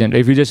 He's very gentle.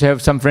 If you just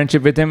have some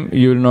friendship with him,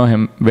 you will know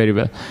him very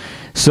well.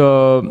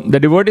 So the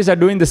devotees are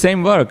doing the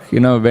same work.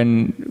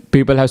 When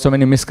people have so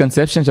many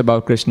misconceptions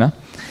about Krishna,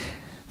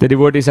 the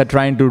devotees are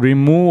trying to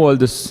remove all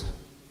these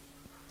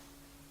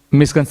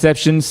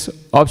misconceptions,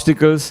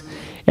 obstacles,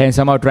 and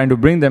somehow trying to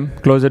bring them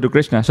closer to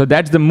Krishna. So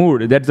that's the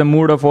mood. That's the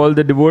mood of all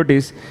the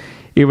devotees,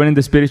 even in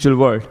the spiritual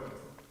world.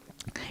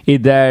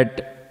 Is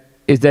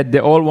that they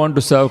all want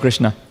to serve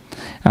Krishna.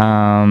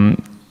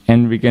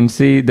 And we can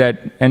see that,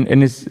 and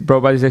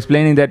Prabhupada is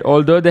explaining that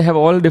although they have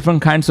all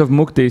different kinds of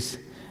muktis,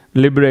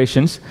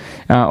 liberations,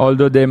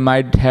 although they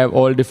might have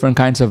all different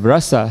kinds of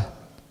rasa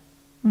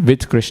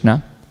with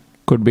Krishna,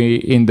 could be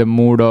in the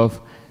mood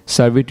of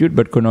servitude,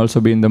 but could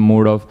also be in the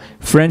mood of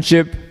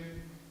friendship,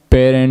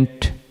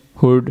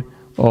 parenthood,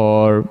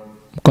 or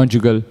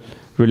conjugal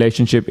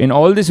relationship. In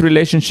all this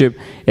relationship,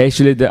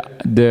 actually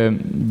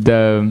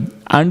the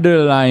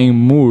underlying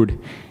mood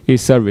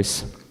is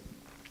service.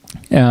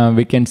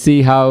 We can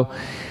see how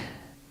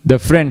the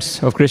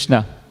friends of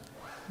Krishna,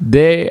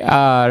 they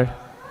are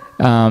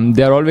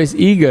they are always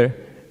eager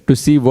to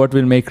see what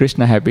will make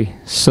Krishna happy.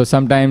 So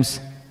sometimes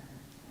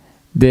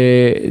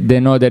they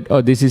know that,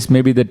 oh, this is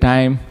maybe the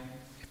time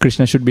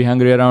Krishna should be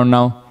hungry around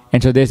now.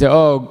 And so they say,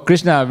 oh,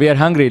 Krishna, we are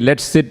hungry,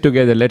 let's sit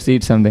together, let's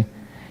eat something.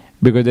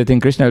 Because they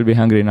think Krishna will be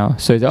hungry now.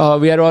 So it's, oh,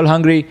 we are all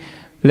hungry,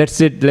 let's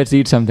sit, let's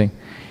eat something.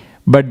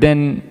 But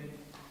then,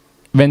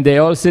 when they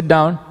all sit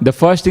down, the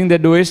first thing they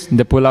do is,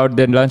 they pull out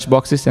their lunch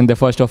boxes and they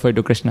first offer it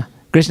to Krishna.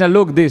 Krishna,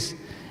 look this,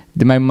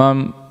 my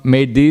mom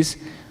made these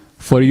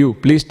for you,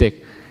 please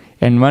take.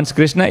 And once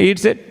Krishna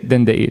eats it,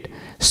 then they eat.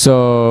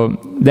 So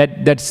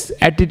that's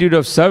attitude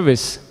of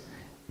service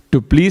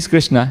to please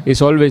Krishna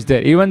is always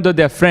there. Even though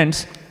they're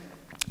friends,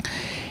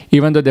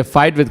 even though they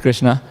fight with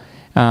Krishna,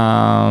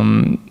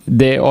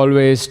 they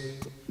always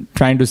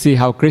trying to see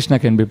how Krishna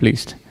can be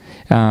pleased.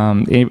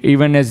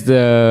 Even as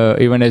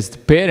the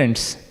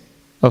parents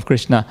of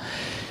Krishna,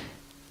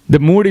 the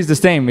mood is the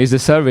same, is the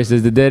service,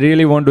 is that they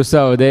really want to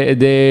serve.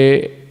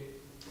 They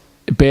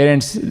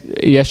parents,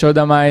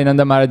 Yashoda Mai and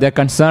Nanda Maharaj, they're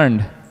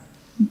concerned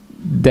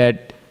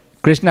that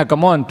Krishna,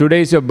 come on,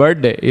 today is your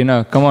birthday,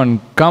 come on,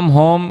 come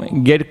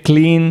home, get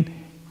clean,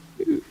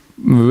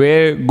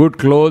 wear good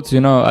clothes,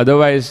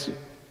 otherwise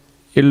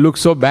it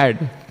looks so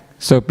bad.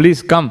 So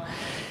please come.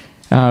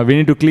 We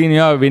need to clean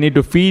you up, we need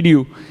to feed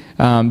you,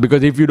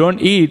 because if you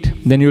don't eat,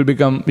 then you'll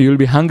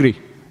be hungry.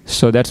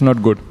 So that's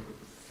not good.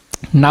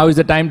 Now is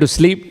the time to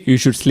sleep, you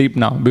should sleep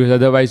now, because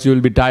otherwise you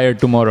will be tired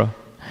tomorrow.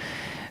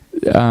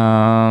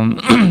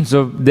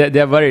 So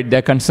they're worried,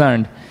 they're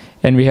concerned.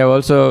 And we have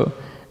also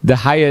the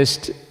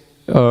highest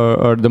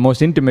or the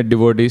most intimate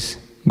devotees,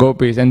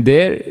 gopis, and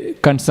their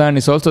concern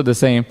is also the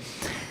same,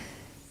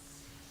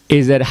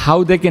 is that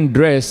how they can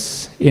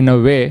dress in a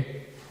way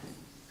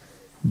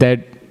that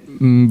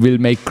will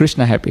make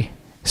Krishna happy.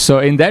 So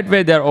in that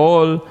way, they're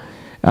all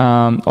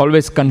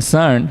always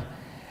concerned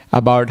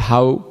about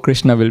how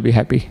Krishna will be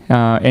happy.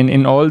 And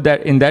in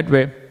that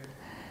way,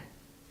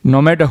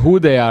 no matter who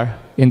they are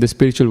in the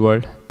spiritual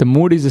world, the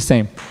mood is the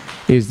same,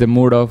 is the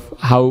mood of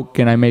how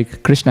can I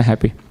make Krishna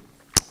happy.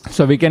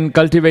 So we can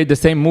cultivate the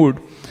same mood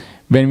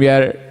when we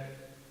are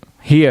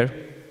here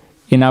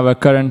in our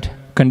current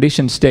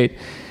conditioned state.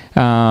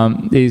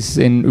 Is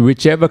in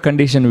whichever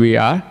condition we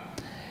are,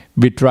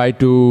 we try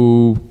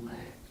to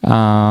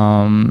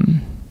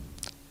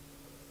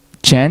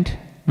chant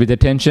with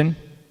attention,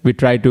 we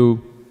try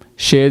to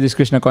share this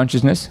Krishna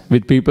consciousness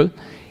with people,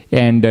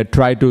 and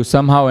try to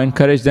somehow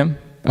encourage them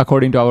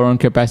according to our own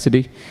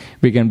capacity.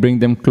 We can bring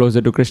them closer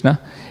to Krishna,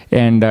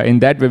 and in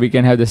that way we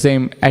can have the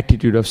same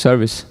attitude of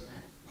service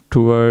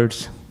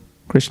towards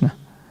Krishna.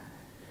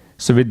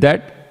 So with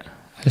that,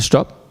 I'll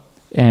stop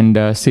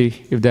and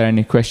see if there are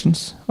any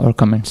questions or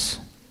comments.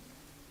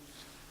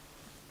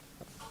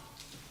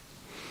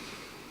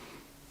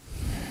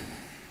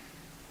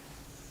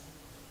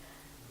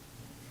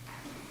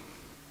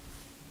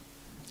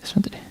 This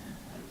one today.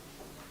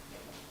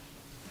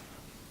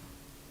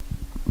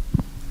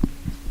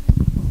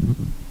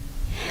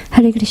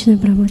 Hare Krishna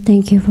Prabhu,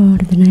 thank you for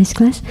the nice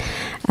class.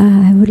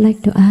 I would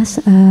like to ask,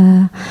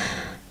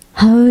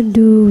 how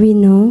do we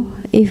know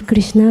if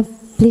Krishna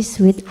pleased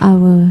with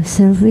our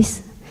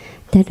service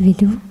that we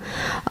do?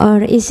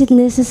 Or is it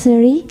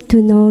necessary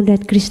to know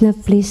that Krishna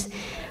pleased,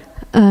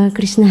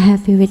 Krishna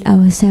happy with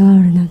ourselves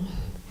or not?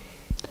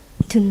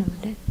 To know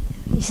that.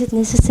 Is it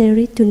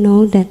necessary to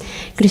know that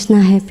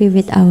Krishna happy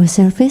with our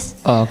service?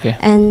 Oh, okay.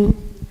 And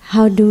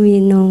how do we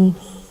know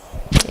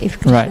if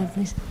Krishna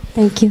pleased?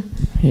 Thank you.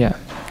 Yeah.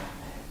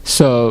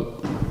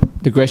 So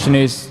the question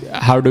is,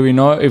 how do we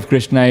know if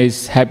Krishna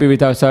is happy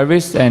with our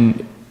service,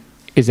 and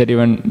is it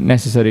even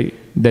necessary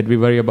that we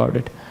worry about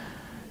it?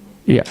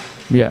 Yeah,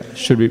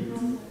 should we?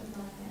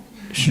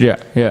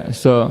 Yeah.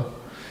 So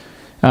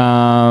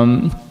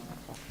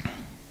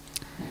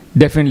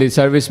definitely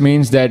service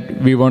means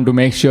that we want to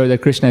make sure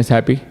that Krishna is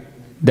happy,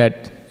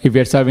 that if we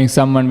are serving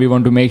someone, we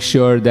want to make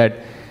sure that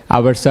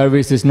our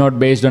service is not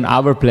based on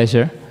our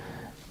pleasure,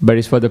 but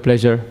is for the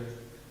pleasure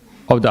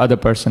of the other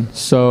person.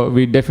 So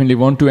we definitely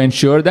want to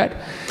ensure that.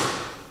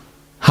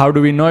 How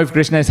do we know if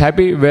Krishna is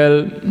happy?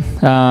 Well,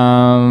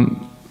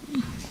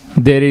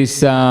 there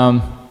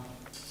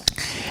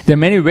are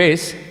many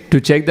ways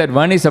to check that.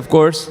 One is, of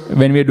course,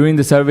 when we are doing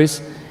the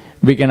service,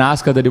 we can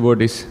ask other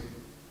devotees,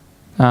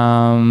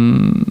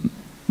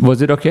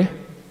 was it okay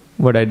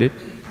what I did?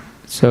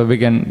 So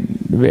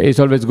it's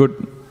always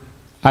good.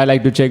 I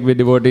like to check with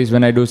devotees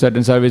when I do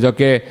certain service,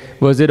 okay,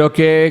 was it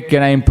okay,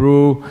 can I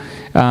improve,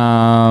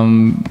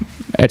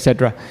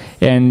 etc.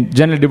 And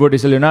generally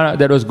devotees say, no,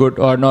 that was good,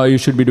 or no, you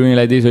should be doing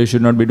like this, or you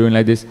should not be doing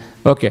like this.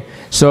 Okay,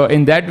 so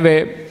in that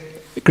way,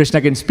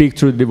 Krishna can speak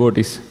through the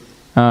devotees,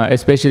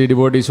 especially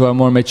devotees who are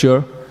more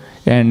mature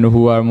and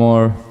who are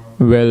more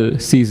well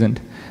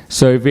seasoned.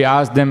 So if we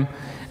ask them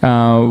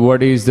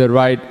what is the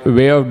right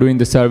way of doing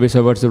the service,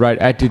 or what's the right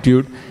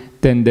attitude,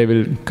 then they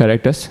will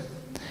correct us.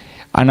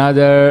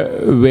 Another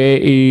way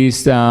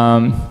is,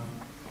 and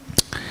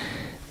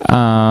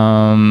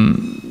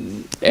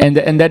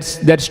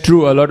that's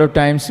true. A lot of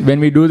times when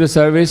we do the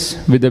service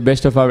with the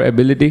best of our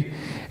ability,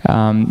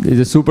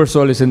 The super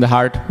soul is in the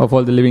heart of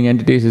all the living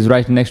entities, is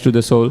right next to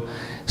the soul.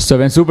 So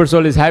when super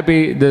soul is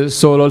happy, the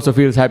soul also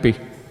feels happy.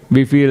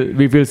 We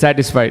feel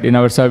satisfied in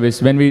our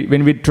service. When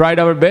we tried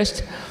our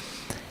best,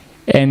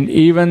 and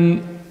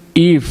even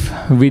if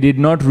we did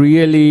not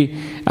really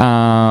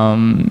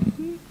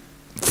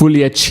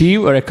fully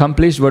achieve or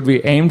accomplish what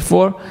we aimed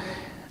for,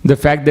 the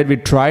fact that we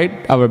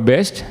tried our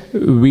best,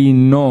 we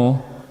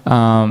know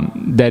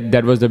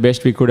that was the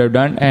best we could have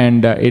done,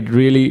 and it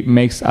really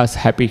makes us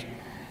happy.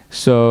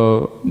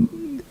 So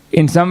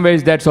in some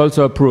ways that's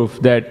also a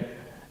proof that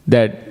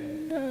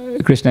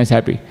Krishna is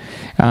happy.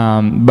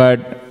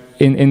 But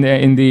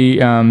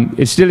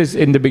it still is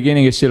in the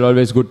beginning. It's still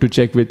always good to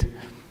check with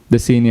the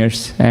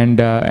seniors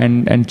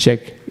and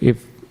check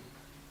if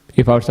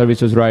our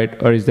service was right,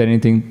 or is there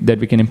anything that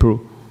we can improve.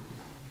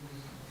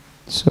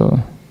 So,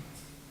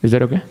 is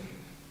that okay?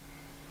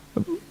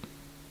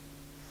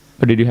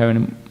 Or did you have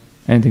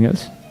anything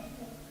else?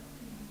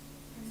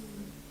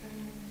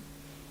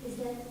 Is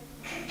that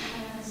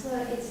so?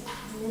 It's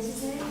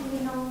necessary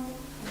to know.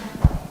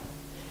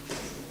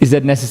 Is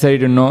that necessary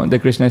to know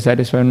that Krishna is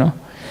satisfied or no?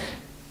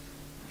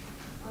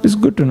 It's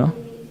good to know.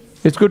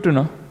 It's good to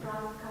know.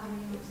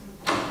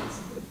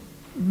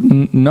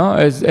 No,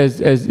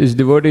 as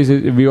devotees,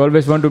 we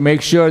always want to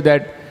make sure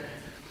that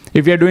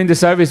if we are doing the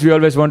service, we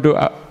always want to.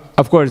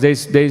 Of course, there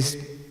is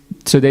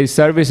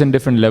service in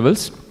different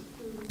levels.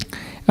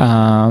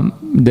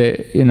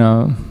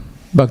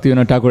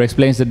 Bhaktivinoda Thakur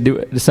explains that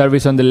the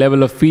service on the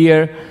level of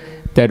fear,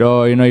 that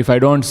if I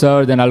don't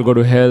serve, then I'll go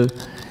to hell,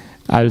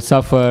 I'll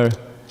suffer.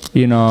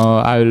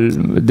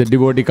 The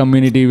devotee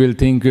community will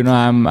think,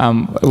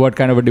 I'm what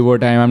kind of a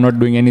devotee I am. I'm not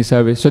doing any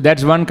service. So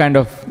that's one kind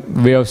of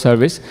way of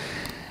service.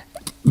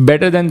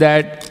 Better than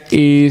that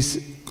is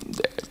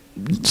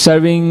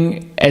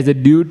serving as a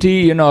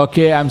duty.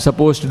 Okay, I'm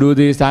supposed to do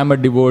this. I'm a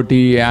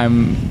devotee.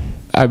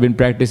 I've been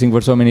practicing for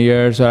so many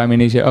years, or I'm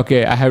initiated.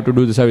 Okay, I have to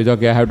do the service.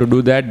 Okay, I have to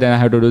do that. Then I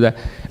have to do that.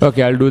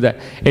 Okay, I'll do that.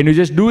 And you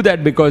just do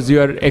that because you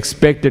are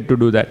expected to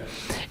do that.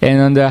 And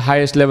on the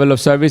highest level of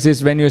service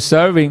is when you're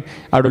serving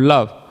out of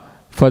love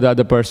for the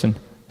other person.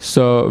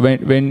 So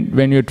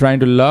when you're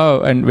trying to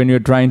love, and when you're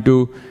trying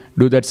to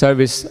do that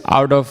service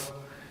out of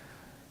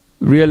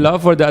real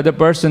love for the other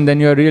person,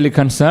 then you're really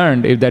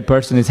concerned if that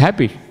person is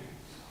happy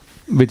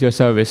with your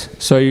service.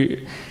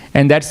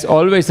 And that's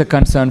always a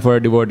concern for a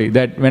devotee,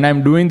 that when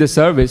I'm doing the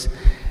service,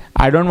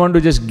 I don't want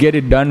to just get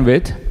it done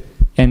with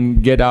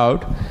and get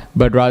out,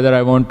 but rather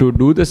I want to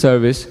do the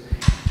service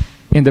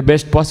in the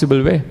best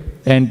possible way,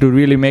 and to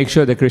really make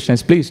sure that Krishna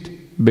is pleased,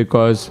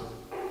 because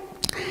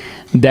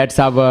that's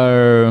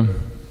our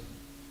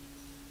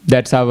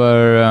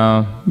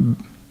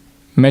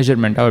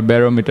measurement, our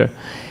barometer,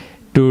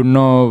 to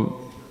know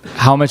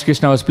how much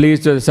Krishna was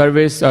pleased with the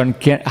service, and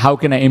how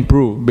can I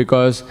improve.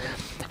 Because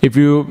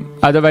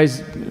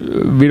otherwise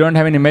we don't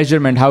have any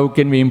measurement, how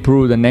can we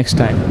improve the next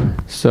time?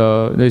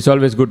 So it's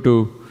always good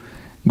to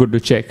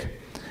check.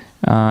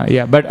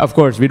 But of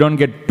course we don't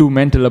get too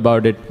mental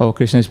about it. Oh,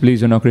 Krishna is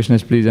pleased, Krishna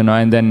is pleased,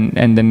 and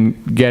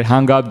then get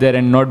hung up there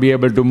and not be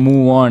able to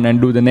move on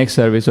and do the next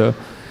service. So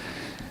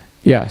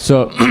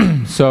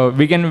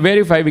we can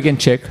verify, we can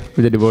check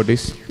with the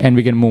devotees, and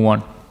we can move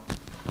on.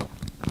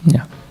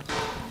 Yeah.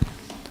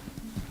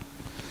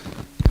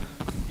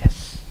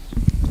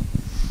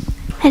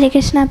 Hare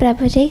Krishna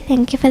Prabhuji,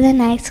 thank you for the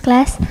nice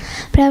class.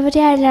 Prabhuji,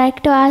 I'd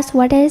like to ask,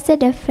 what is the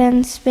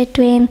difference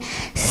between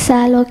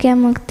Salokya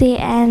Mukti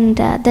and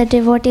the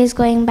devotees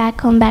going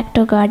back home, back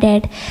to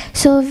Godhead?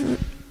 So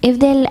if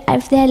they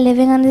are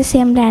living on the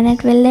same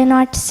planet, will they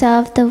not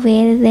serve the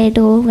way they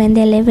do when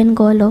they live in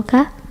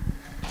Goloka?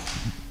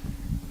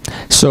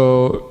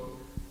 So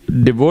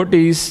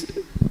devotees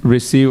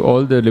receive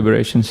all the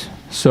liberations.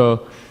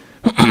 So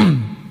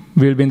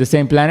we'll be in the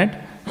same planet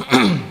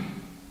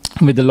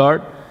with the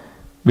Lord.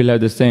 We'll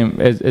have the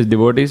same as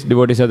devotees.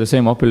 Devotees have the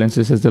same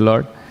opulences as the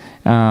Lord,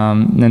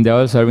 and they're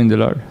all serving the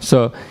Lord.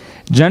 So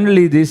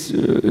generally these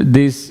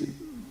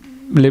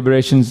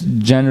liberations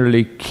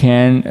generally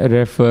can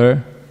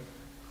refer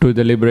to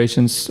the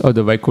liberations of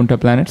the Vaikuntha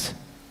planets.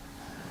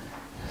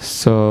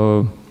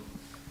 So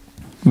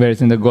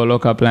whereas in the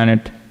Goloka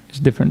planet it's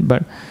different.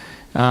 But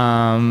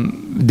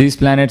these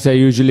planets are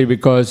usually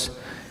because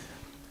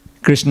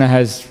Krishna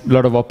has a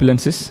lot of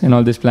opulences in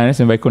all these planets,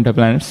 in Vaikuntha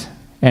planets.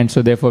 And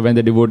so therefore when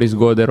the devotees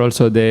go there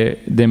also,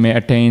 they may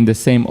attain the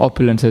same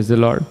opulence as the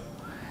Lord.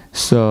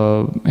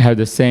 So have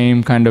the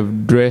same kind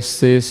of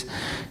dresses,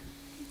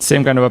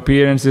 same kind of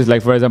appearances.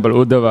 Like for example,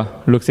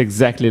 Uddhava looks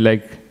exactly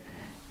like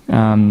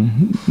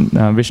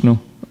Vishnu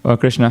or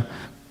Krishna.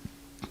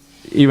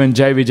 Even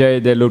Jai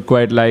Vijay, they look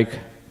quite like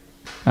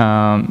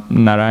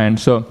Narayan.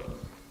 So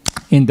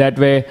in that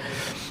way,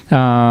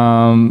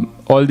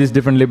 all these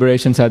different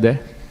liberations are there.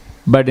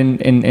 But in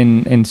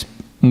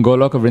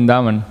Goloka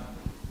Vrindavan,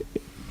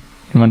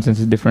 in one sense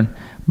it's different.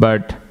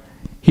 But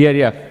here,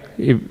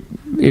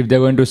 if they're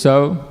going to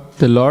serve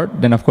the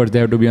Lord, then of course they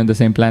have to be on the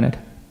same planet.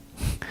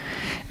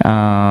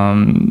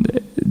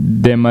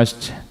 They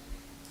must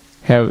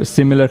have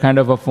similar kind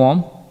of a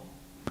form,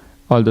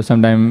 although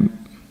sometimes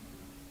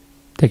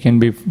They can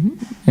be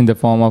in the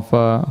form of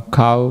a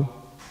cow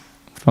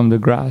from the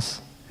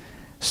grass.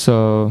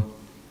 So,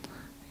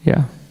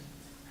 yeah.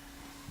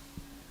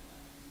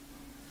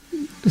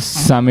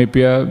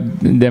 Samipya,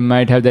 they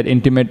might have that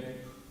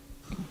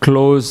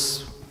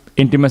close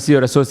intimacy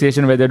or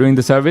association where they're doing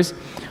the service,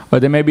 or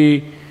they may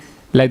be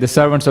like the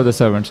servants of the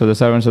servants, or the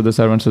servants of the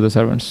servants of the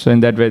servants. So in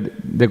that way,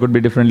 there could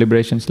be different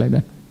liberations like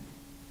that.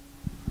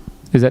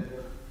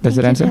 That's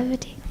the answer?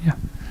 Prabhuji. Yeah.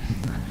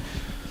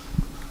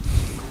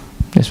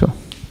 Yes, sir.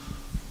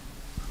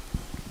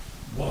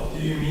 What do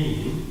you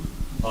mean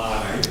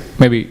by...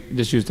 Maybe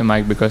just use the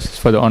mic because it's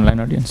for the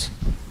online audience.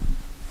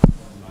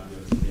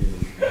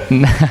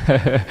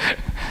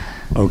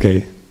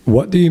 Okay.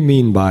 What do you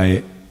mean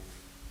by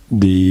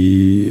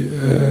the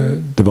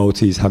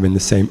devotees having the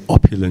same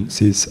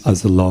opulences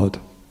as the Lord?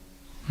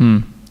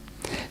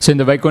 So in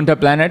the Vaikuntha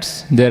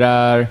planets, there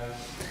are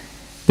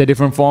the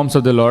different forms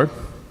of the Lord,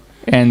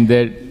 and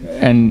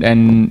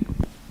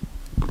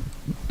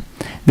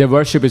their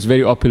worship is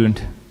very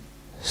opulent.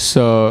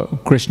 So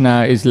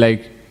Krishna is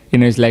like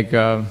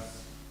a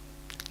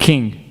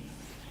king,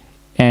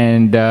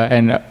 and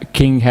a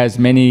king has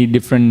many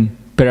different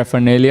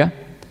paraphernalia,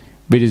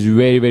 which is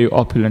very, very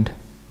opulent.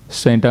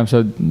 So in terms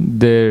of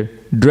their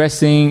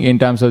dressing, in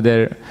terms of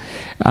their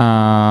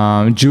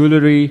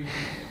jewelry,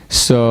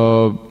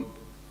 so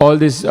all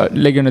this,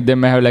 they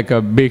may have like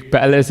a big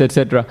palace,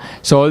 etc.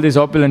 So all these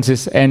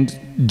opulences, and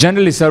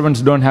generally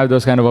servants don't have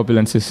those kind of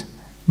opulences.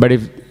 But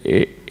if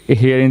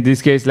here in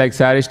this case, like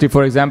Sarishti,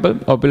 for example,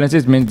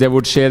 opulences means they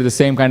would share the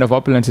same kind of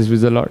opulences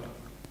with the Lord,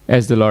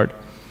 as the Lord.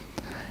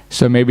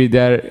 So maybe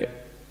they're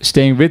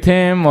staying with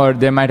him, or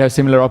they might have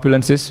similar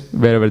opulences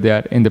wherever they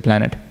are in the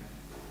planet.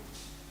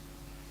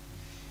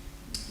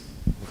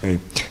 Okay.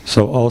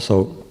 So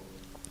also,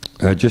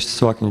 just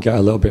so I can get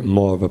a little bit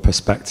more of a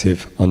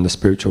perspective on the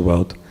spiritual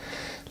world,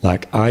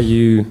 like, are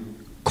you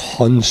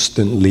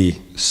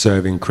constantly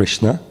serving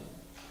Krishna?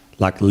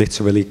 Like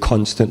literally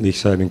constantly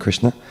serving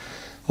Krishna?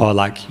 Or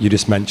like you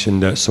just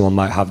mentioned that someone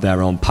might have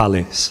their own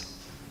palace.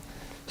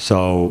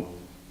 So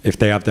if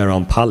they have their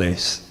own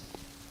palace,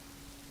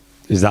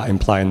 is that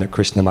implying that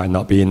Krishna might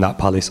not be in that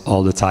palace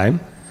all the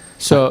time?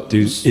 So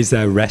is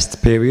there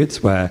rest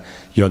periods where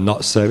you're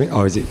not serving,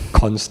 or is it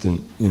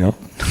constant,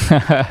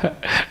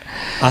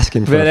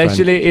 Asking for a well, friend.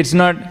 actually, it's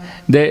not.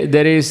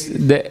 There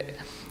is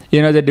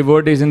the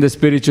devotees in the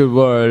spiritual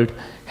world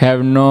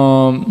have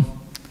no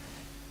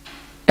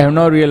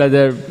real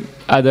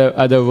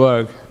other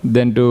work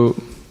than to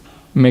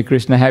make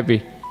Krishna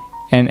happy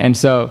and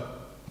serve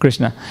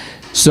Krishna.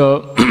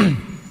 So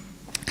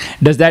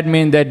does that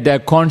mean that they're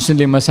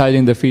constantly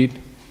massaging the feet?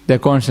 They're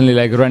constantly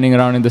like running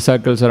around in the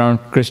circles around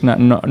Krishna?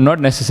 No, not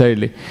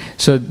necessarily.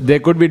 So they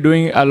could be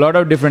doing a lot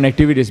of different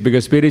activities,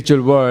 because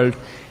spiritual world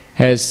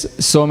has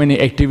so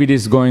many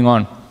activities going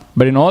on.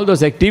 But in all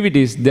those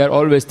activities, they're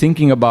always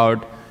thinking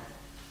about,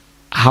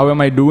 how am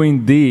I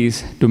doing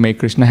these to make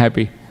Krishna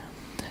happy?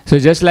 So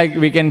just like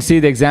we can see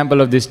the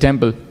example of this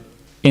temple.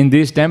 In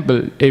this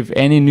temple, if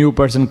any new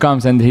person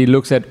comes and he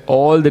looks at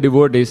all the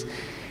devotees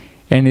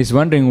and he's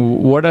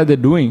wondering, what are they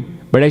doing?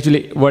 But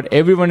actually, what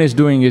everyone is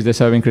doing is they're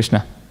serving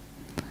Krishna.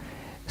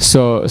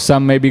 So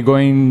some may be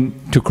going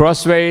to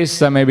Crossways,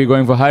 some may be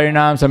going for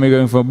Harinam, some may be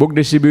going for book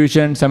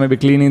distribution, some may be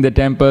cleaning the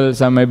temple,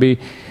 some may be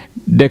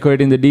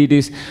decorating the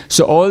deities.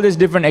 So all these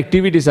different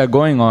activities are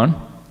going on,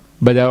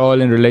 but they're all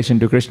in relation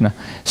to Krishna.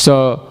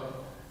 So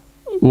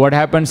what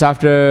happens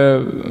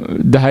after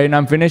the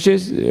Harinam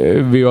finishes?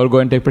 We all go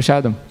and take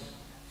prasadam.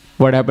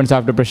 What happens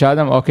after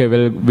prasadam? Okay,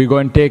 well, we go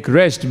and take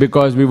rest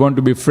because we want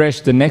to be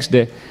fresh the next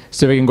day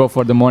so we can go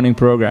for the morning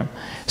program.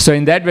 So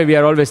in that way, we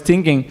are always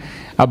thinking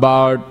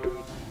about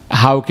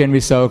how can we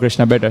serve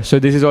Krishna better. So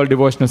this is all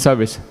devotional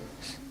service.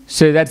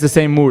 So that's the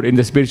same mood in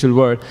the spiritual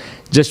world,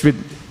 just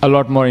with a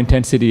lot more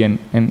intensity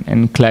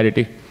and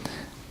clarity.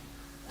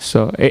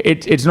 So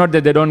it's not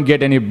that they don't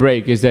get any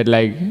break. It's that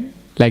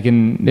like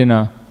in,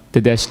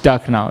 that they're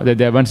stuck now.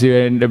 That once you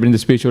end up in the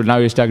spiritual, now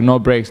you're stuck, no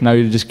breaks, now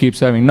you just keep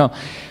serving. No.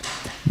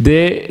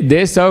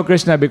 They serve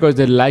Krishna because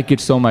they like it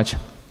so much.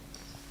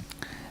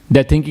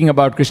 They're thinking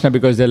about Krishna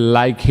because they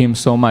like him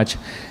so much.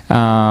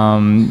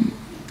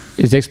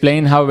 It's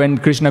explained how when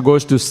Krishna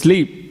goes to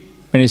sleep,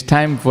 when it's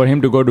time for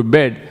him to go to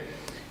bed,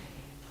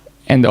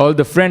 and all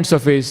the friends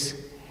of his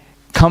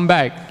come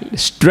back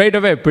straight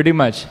away pretty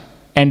much,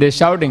 and they're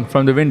shouting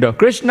from the window,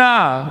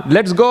 Krishna,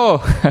 let's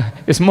go.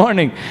 It's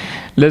morning.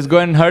 Let's go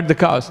and herd the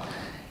cows.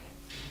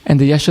 And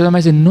the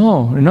Yashodama said,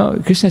 no,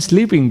 Krishna's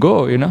sleeping,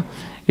 go,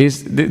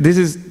 This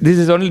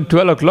is only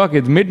 12 o'clock,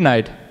 it's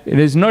midnight. It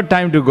is no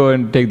time to go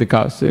and take the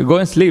cows. So go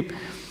and sleep.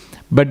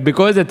 But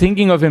because they're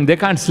thinking of him, they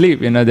can't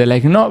sleep. They're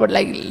like, no, but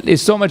like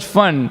it's so much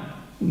fun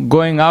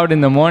going out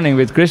in the morning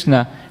with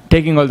Krishna,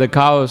 taking all the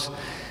cows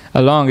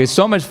along. It's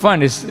so much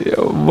fun.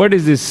 What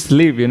is this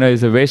sleep?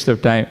 It's a waste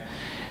of time.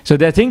 So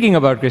they're thinking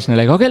about Krishna,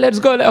 like, okay, let's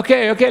go.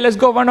 Okay, let's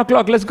go. 1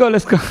 o'clock. Let's go.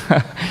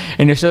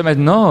 And Yashoda says,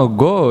 no,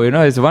 go.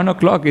 It's 1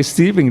 o'clock. He's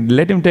sleeping.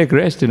 Let him take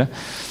rest.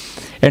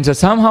 And so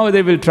somehow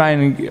they will try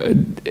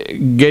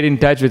and get in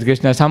touch with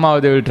Krishna. Somehow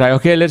they will try,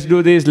 okay, let's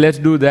do this, let's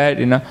do that,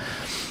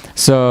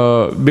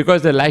 So,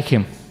 because they like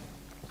him.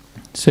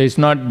 So it's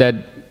not that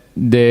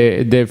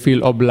they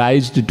feel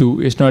obliged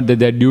to, it's not that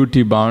they're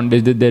duty bound,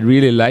 it's that they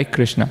really like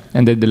Krishna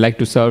and that they like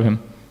to serve him.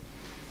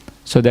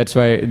 So that's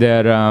why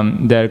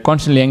they're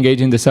constantly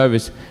engaged in the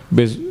service,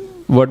 because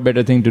what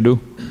better thing to do?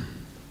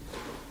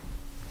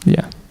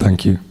 Yeah.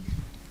 Thank you.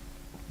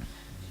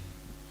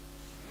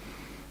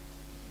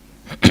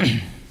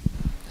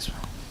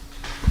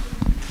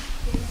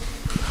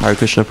 Hare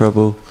Krishna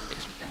Prabhu.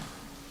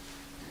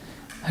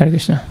 Hare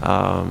Krishna.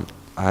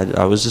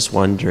 I was just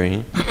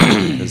wondering,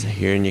 because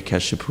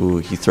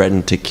Hiranyakashipu, he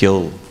threatened to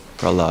kill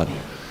Prahlad.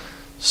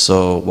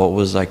 So what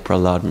was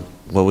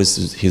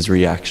his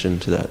reaction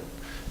to that?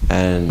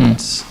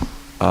 And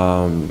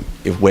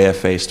if we're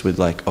faced with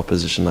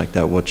opposition like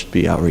that, what should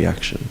be our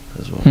reaction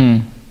as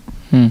well?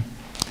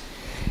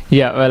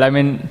 Yeah, well,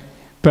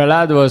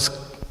 Prahlad was,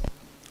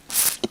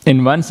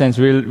 in one sense,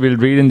 we'll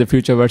read in the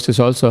future verses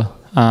also,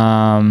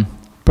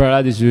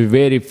 Prahlad is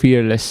very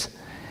fearless.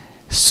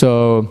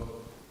 So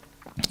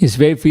he's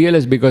very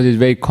fearless because he's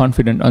very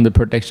confident on the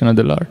protection of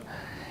the Lord.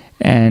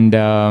 And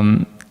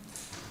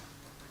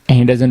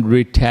he doesn't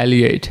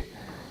retaliate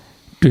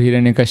to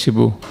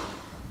Hiranyakashipu.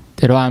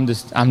 That,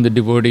 I'm the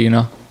devotee,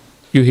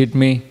 you hit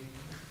me,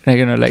 I'm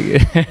going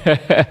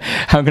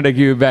to give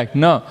you back.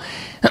 No.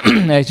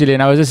 Actually,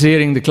 and I was just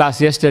hearing the class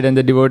yesterday, and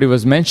the devotee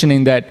was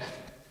mentioning that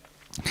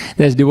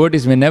as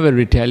devotees, we never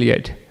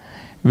retaliate.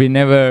 We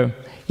never,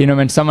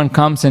 when someone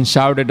comes and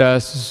shout at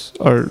us,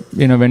 or,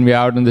 when we're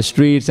out on the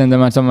streets, and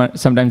then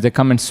sometimes they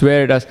come and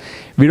swear at us,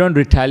 we don't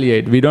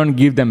retaliate. We don't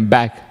give them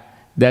back.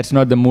 That's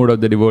not the mood of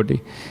the devotee.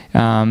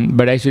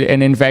 But actually,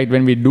 and in fact,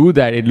 when we do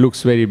that, it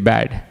looks very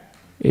bad.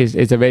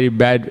 It's a very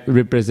bad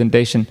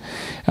representation,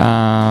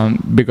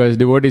 because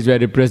devotees were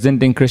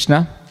representing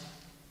Krishna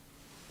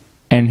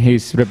and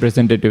his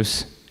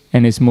representatives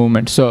and his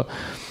movement. So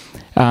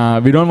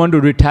we don't want to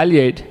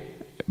retaliate,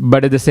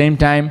 but at the same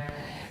time,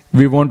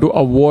 we want to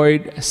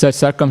avoid such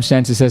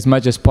circumstances as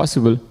much as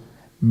possible,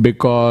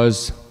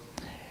 because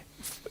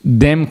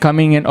them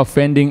coming and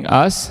offending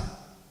us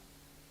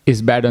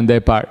is bad on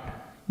their part,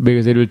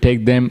 because it will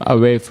take them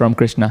away from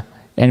Krishna,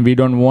 and we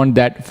don't want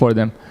that for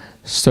them.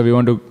 So we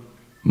want to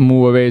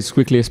move away as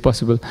quickly as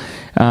possible.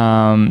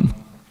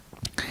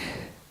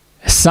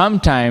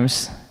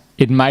 Sometimes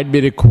it might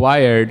be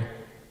required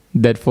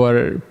that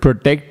for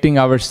protecting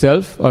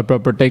ourselves or for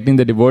protecting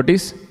the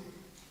devotees,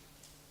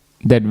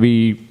 that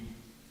we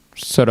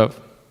sort of,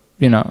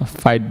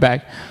 fight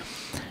back.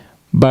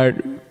 But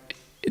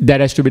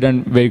that has to be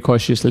done very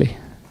cautiously.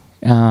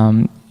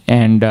 So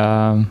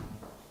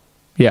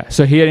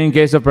here in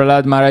case of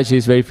Prahlad Maharaj, he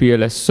is very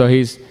fearless. So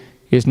he's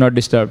not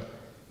disturbed.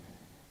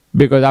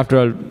 Because after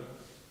all,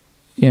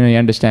 he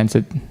understands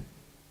that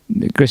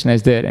Krishna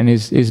is there and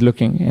is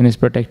looking and is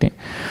protecting.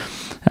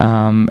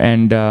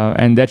 And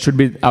that should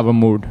be our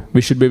mood.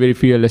 We should be very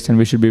fearless and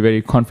we should be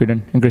very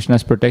confident in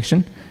Krishna's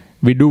protection.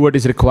 We do what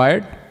is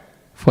required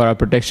for our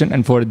protection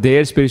and for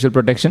their spiritual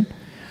protection,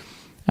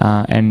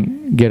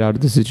 and get out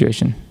of the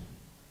situation.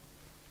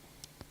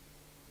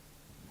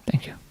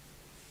 Thank you.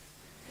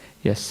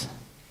 Yes,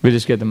 we'll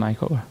just get the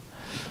mic over.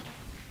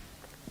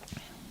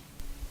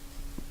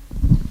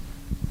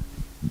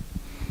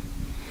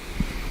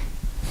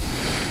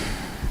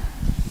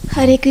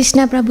 Hare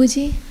Krishna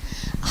Prabhuji,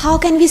 how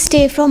can we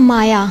stay from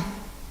Maya?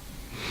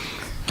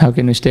 How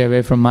can we stay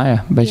away from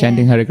Maya? By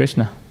chanting Hare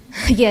Krishna.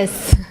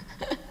 Yes.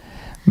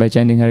 By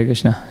chanting Hare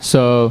Krishna.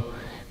 So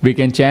we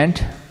can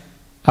chant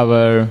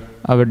our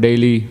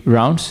daily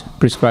rounds,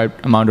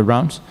 prescribed amount of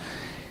rounds,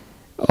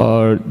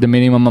 or the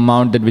minimum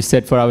amount that we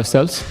set for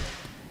ourselves.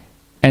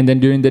 And then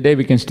during the day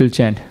we can still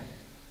chant.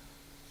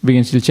 We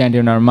can still chant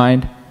in our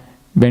mind.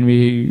 When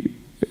we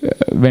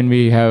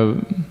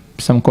have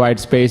some quiet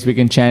space, we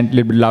can chant a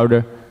little bit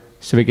louder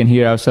so we can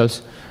hear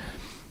ourselves.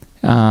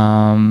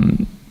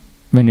 When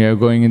you are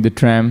going in the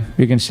tram,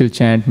 you can still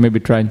chant, maybe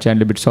try and chant a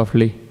little bit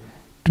softly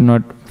to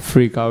not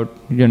freak out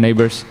your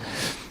neighbors.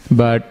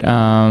 But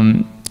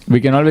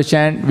we can always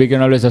chant, we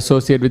can always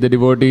associate with the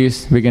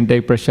devotees, we can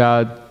take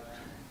prasad.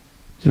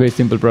 It's a very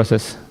simple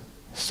process.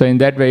 So in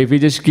that way, if we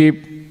just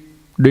keep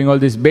doing all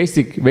these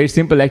basic, very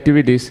simple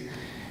activities,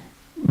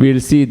 we'll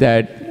see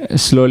that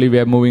slowly we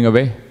are moving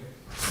away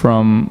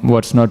from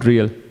what's not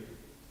real.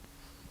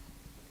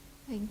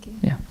 Thank you.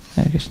 Yeah,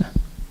 Hare Krishna.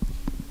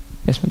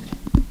 Yes, Madhuri.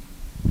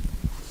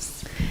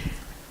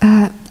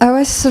 I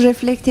was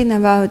reflecting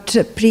about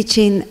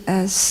preaching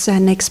as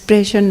an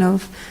expression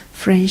of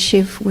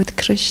friendship with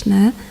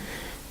Krishna,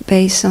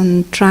 based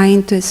on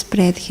trying to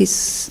spread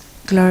his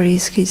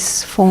glories,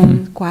 his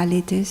form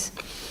qualities,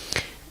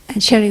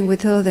 and sharing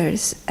with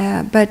others.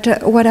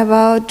 But what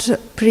about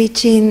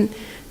preaching,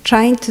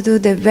 trying to do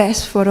the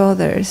best for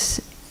others?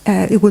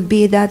 It would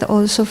be that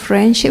also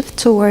friendship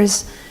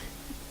towards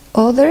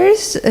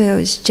others?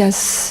 It's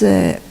just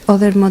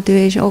other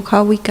motivation, or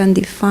how we can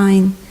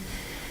define,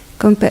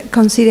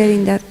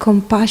 considering that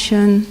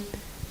compassion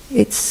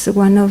it's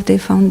one of the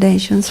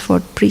foundations for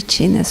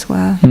preaching as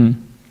well.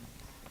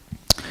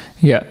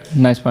 Yeah,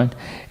 nice point.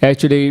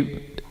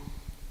 Actually,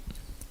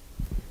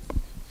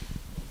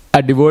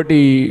 a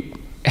devotee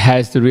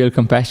has the real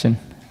compassion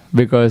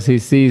because he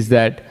sees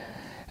that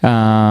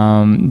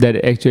that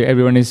actually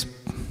everyone is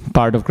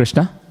part of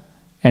Krishna,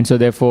 and so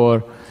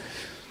therefore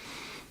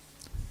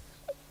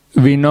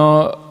we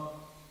know,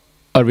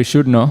 or we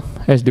should know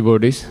as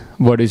devotees,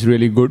 what is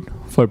really good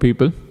for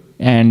people.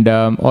 And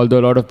although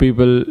a lot of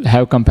people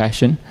have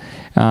compassion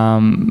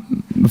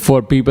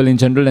for people in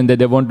general and that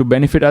they want to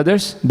benefit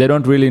others, they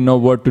don't really know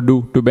what to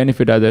do to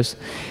benefit others.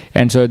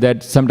 And so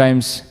that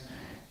sometimes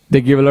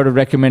they give a lot of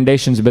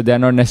recommendations, but they're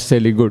not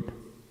necessarily good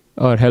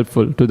or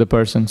helpful to the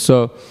person.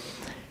 So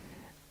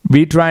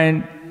we try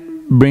and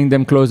bring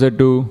them closer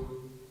to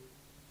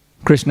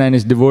Krishna and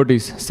his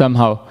devotees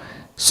somehow.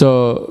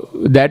 So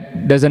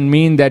that doesn't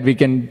mean that we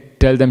can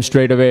tell them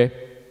straight away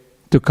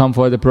to come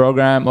for the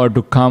program or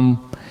to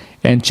come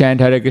and chant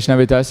Hare Krishna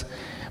with us,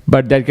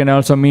 but that can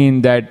also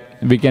mean that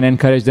we can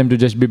encourage them to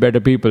just be better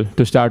people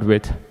to start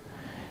with.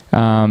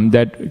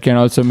 That can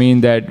also mean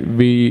that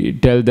we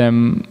tell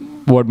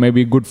them what may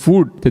be good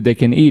food that they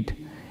can eat.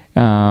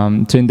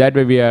 So in that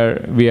way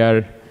we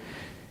are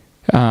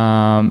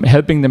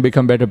helping them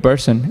become better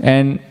person.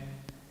 And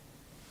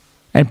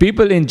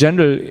people in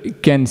general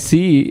can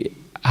see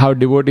how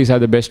devotees are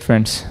the best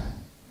friends.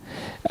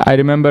 I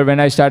remember when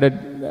I started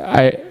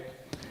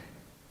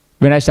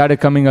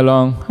coming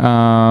along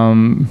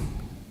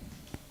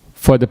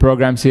for the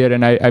programs here,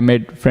 and I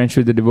made friends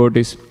with the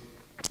devotees,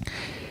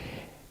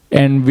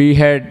 and we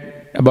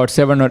had about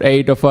 7 or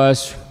 8 of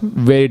us,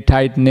 very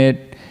tight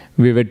knit.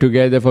 We were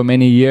together for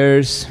many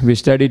years. We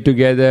studied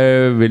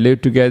together, we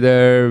lived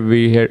together,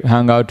 we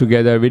hung out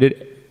together, we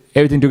did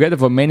everything together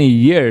for many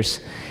years.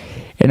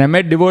 And I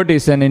met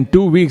devotees, and in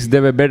 2 weeks they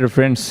were better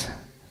friends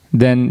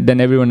than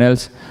everyone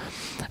else.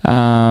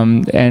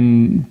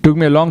 And took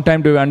me a long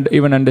time to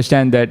even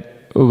understand that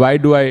why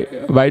do I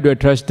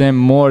trust them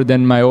more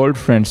than my old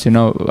friends? You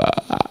know,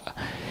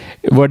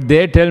 what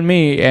they tell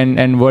me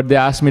and what they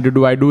ask me to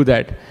do, I do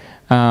that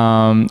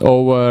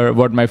over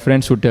what my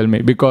friends would tell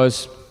me,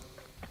 because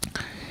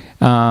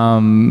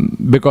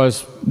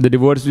the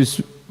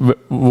devotees,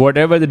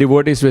 whatever the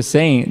devotees were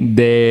saying,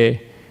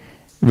 they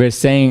were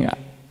saying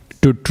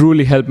to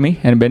truly help me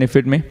and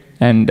benefit me,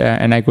 and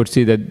I could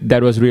see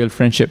that was real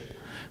friendship.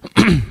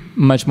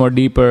 Much more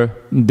deeper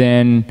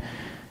than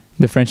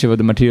the friendship of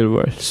the material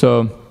world.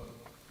 So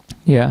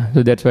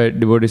that's why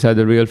devotees are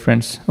the real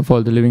friends of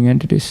all the living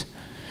entities.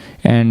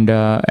 And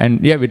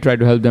we try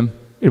to help them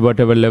at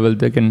whatever level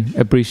they can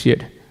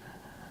appreciate.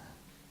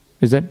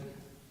 Is that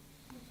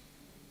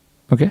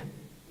okay?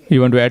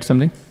 You want to add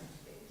something?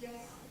 Yes,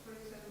 for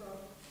example,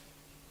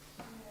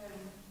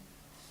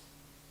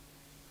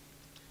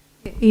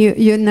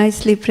 you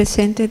nicely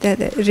presented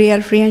that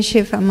real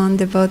friendship among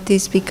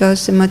devotees,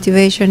 because the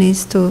motivation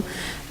is to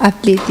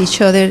uplift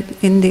each other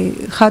in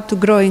how to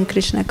grow in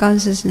Krishna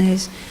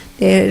consciousness,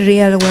 the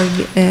real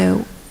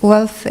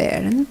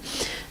welfare.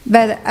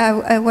 But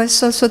I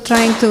was also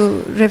trying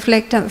to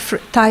reflect on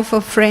type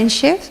of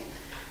friendship.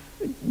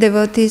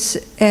 Devotees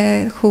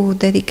who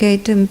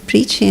dedicate and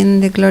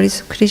preaching the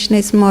glories of Krishna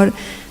is more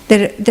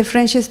the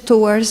friendship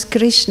towards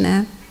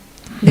Krishna.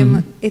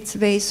 It's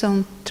based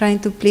on trying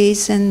to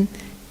please and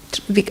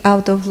be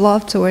out of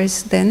love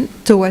towards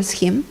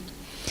him.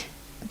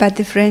 But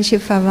the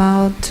friendship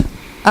about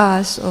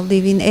us or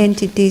living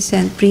entities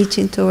and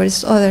preaching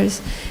towards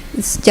others,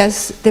 it's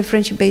just the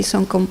friendship based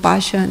on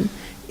compassion.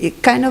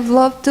 It kind of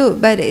love too,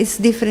 but it's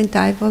different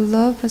type of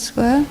love as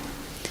well.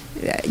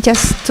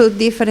 Just 2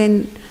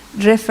 different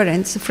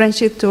reference: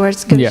 friendship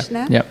towards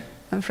Krishna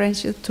and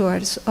friendship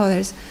towards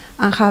others,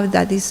 and how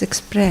that is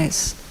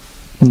expressed.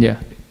 Yeah.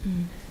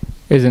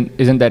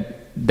 Isn't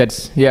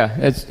that's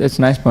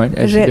a nice point.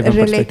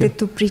 Related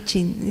to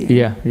preaching.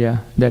 Yeah.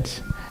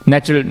 That's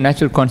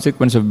natural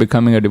consequence of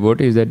becoming a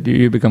devotee is that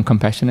you become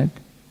compassionate.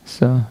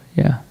 So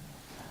yeah.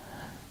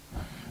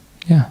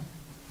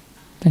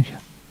 Thank you.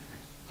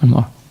 One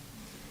more.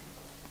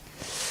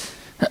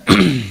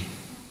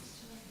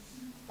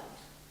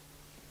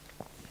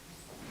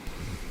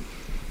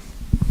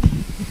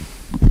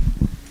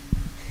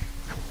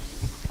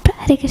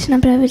 Hare Krishna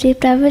Prabhuji.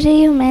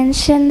 Prabhuji, you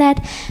mentioned that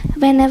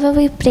whenever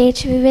we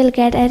preach, we will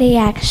get a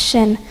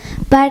reaction.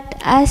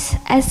 But us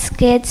as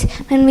kids,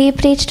 when we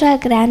preach to our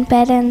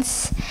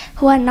grandparents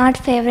who are not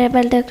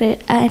favorable to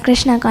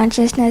Krishna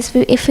consciousness,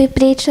 if we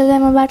preach to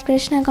them about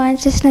Krishna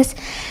consciousness,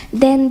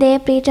 then they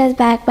preach us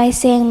back by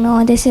saying,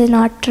 no, this is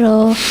not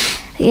true.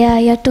 Yeah,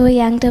 you're too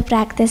young to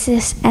practice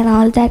this and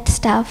all that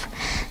stuff.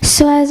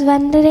 So I was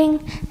wondering,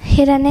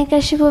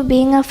 Hiranyakashipu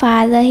being a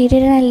father, he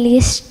didn't at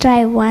least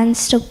try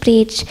once to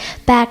preach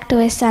back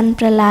to his son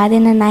Prahlad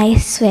in a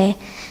nice way.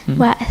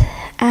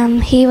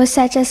 He was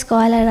such a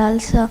scholar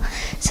also.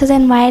 So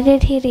then why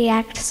did he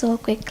react so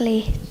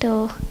quickly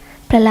to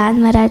Prahlad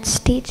Maharaj's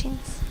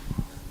teachings?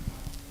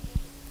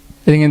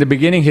 I think in the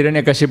beginning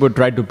Hiranyakashipu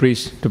tried to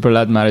preach to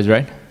Prahlad Maharaj,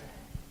 right?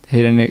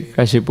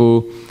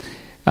 Hiranyakashipu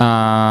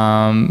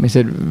He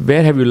said,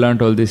 where have you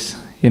learned all this?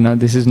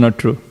 This is not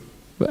true.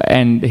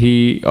 And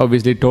he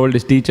obviously told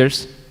his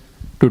teachers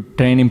to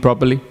train him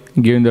properly,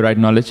 give him the right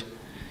knowledge.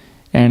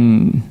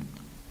 And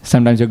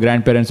sometimes your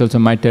grandparents also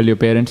might tell your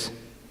parents,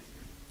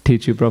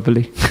 teach you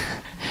properly,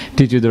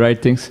 teach you the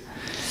right things.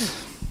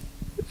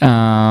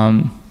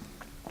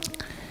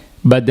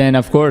 But then,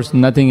 of course,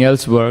 nothing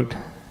else worked.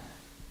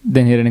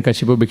 Then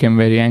Hiranyakashipu became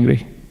very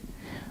angry.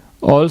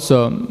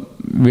 Also,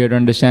 we have to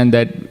understand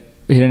that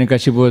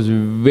Hiranyakashipu was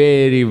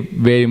very,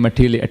 very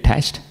materially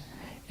attached.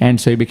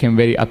 And so he became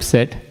very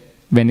upset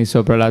when he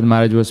saw Prahlad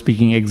Maharaj was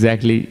speaking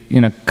exactly,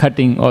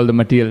 cutting all the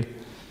material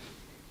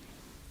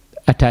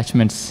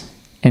attachments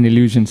and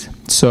illusions.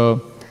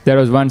 So there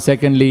was one.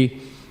 Secondly,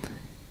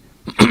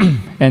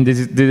 and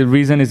the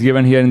reason is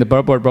given here in the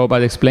purport.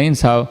 Prabhupada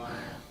explains how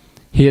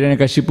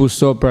Hiranyakashipu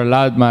saw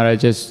Prahlad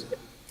Maharaj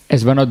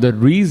as one of the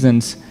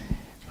reasons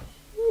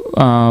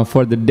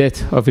for the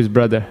death of his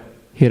brother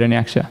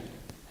Hiranyaksha,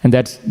 and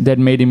that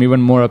made him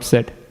even more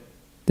upset.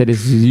 That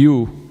is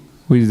you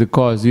who is the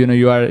cause.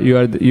 You are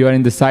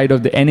in the side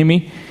of the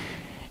enemy.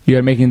 You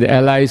are making the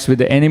allies with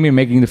the enemy,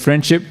 making the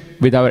friendship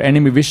with our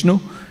enemy Vishnu,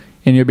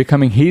 and you're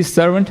becoming his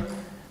servant.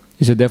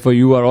 So therefore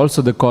you are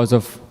also the cause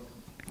of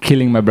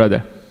killing my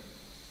brother,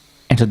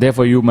 and so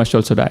therefore you must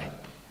also die.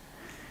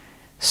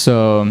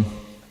 So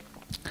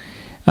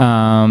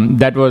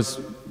that was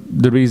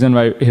the reason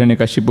why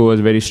Hiranyakashipu was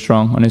very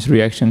strong on his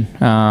reaction.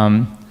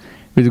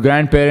 With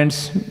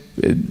grandparents,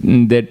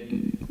 that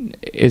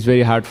is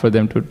very hard for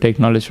them to take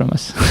knowledge from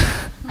us.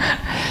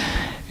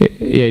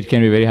 Yeah, it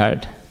can be very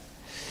hard.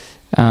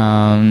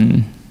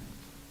 I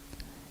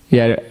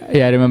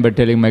remember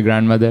telling my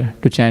grandmother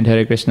to chant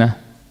Hare Krishna.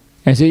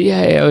 I said,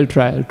 yeah, I'll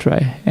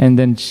try. And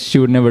then she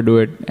would never do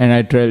it. And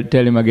I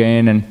tell him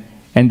again,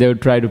 and they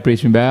would try to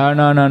preach me back.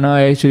 Oh, no,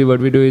 actually what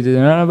we do is,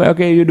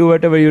 okay, you do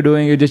whatever you're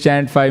doing, you just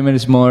chant 5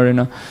 minutes more,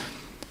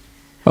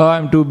 Oh,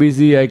 I'm too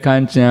busy, I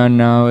can't chant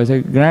now. I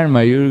said, Grandma,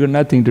 you've got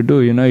nothing to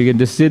do, you can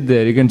just sit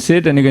there. You can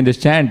sit and you can just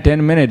chant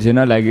 10 minutes,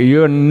 like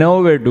you're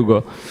nowhere to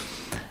go.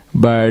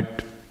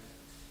 But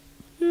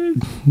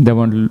they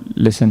won't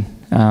listen.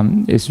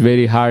 It's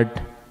very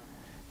hard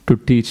to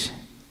teach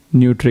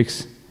new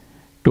tricks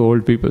to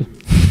old people.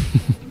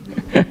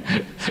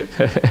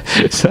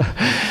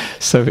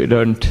 So we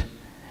don't.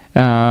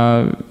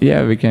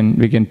 We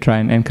can try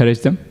and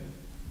encourage them.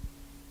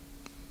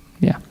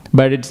 Yeah,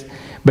 but it's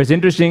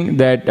interesting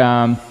that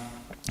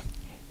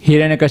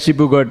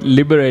Hiranyakashipu got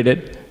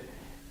liberated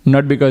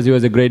not because he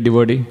was a great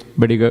devotee,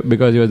 but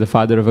because he was the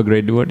father of a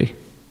great devotee.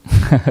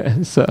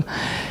 So,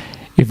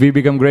 if we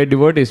become great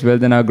devotees, well,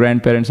 then our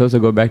grandparents also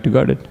go back to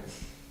Godhead.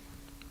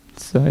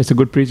 So it's a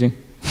good preaching.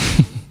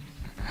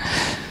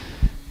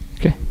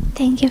 Okay.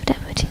 Thank you,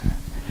 Prabhuji.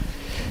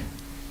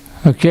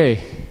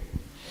 Okay.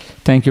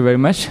 Thank you very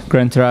much.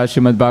 Granth Raj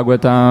Srimad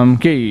Bhagavatam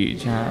ki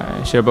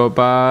jai. Shri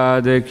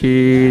Prabhupada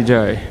ki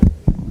jai.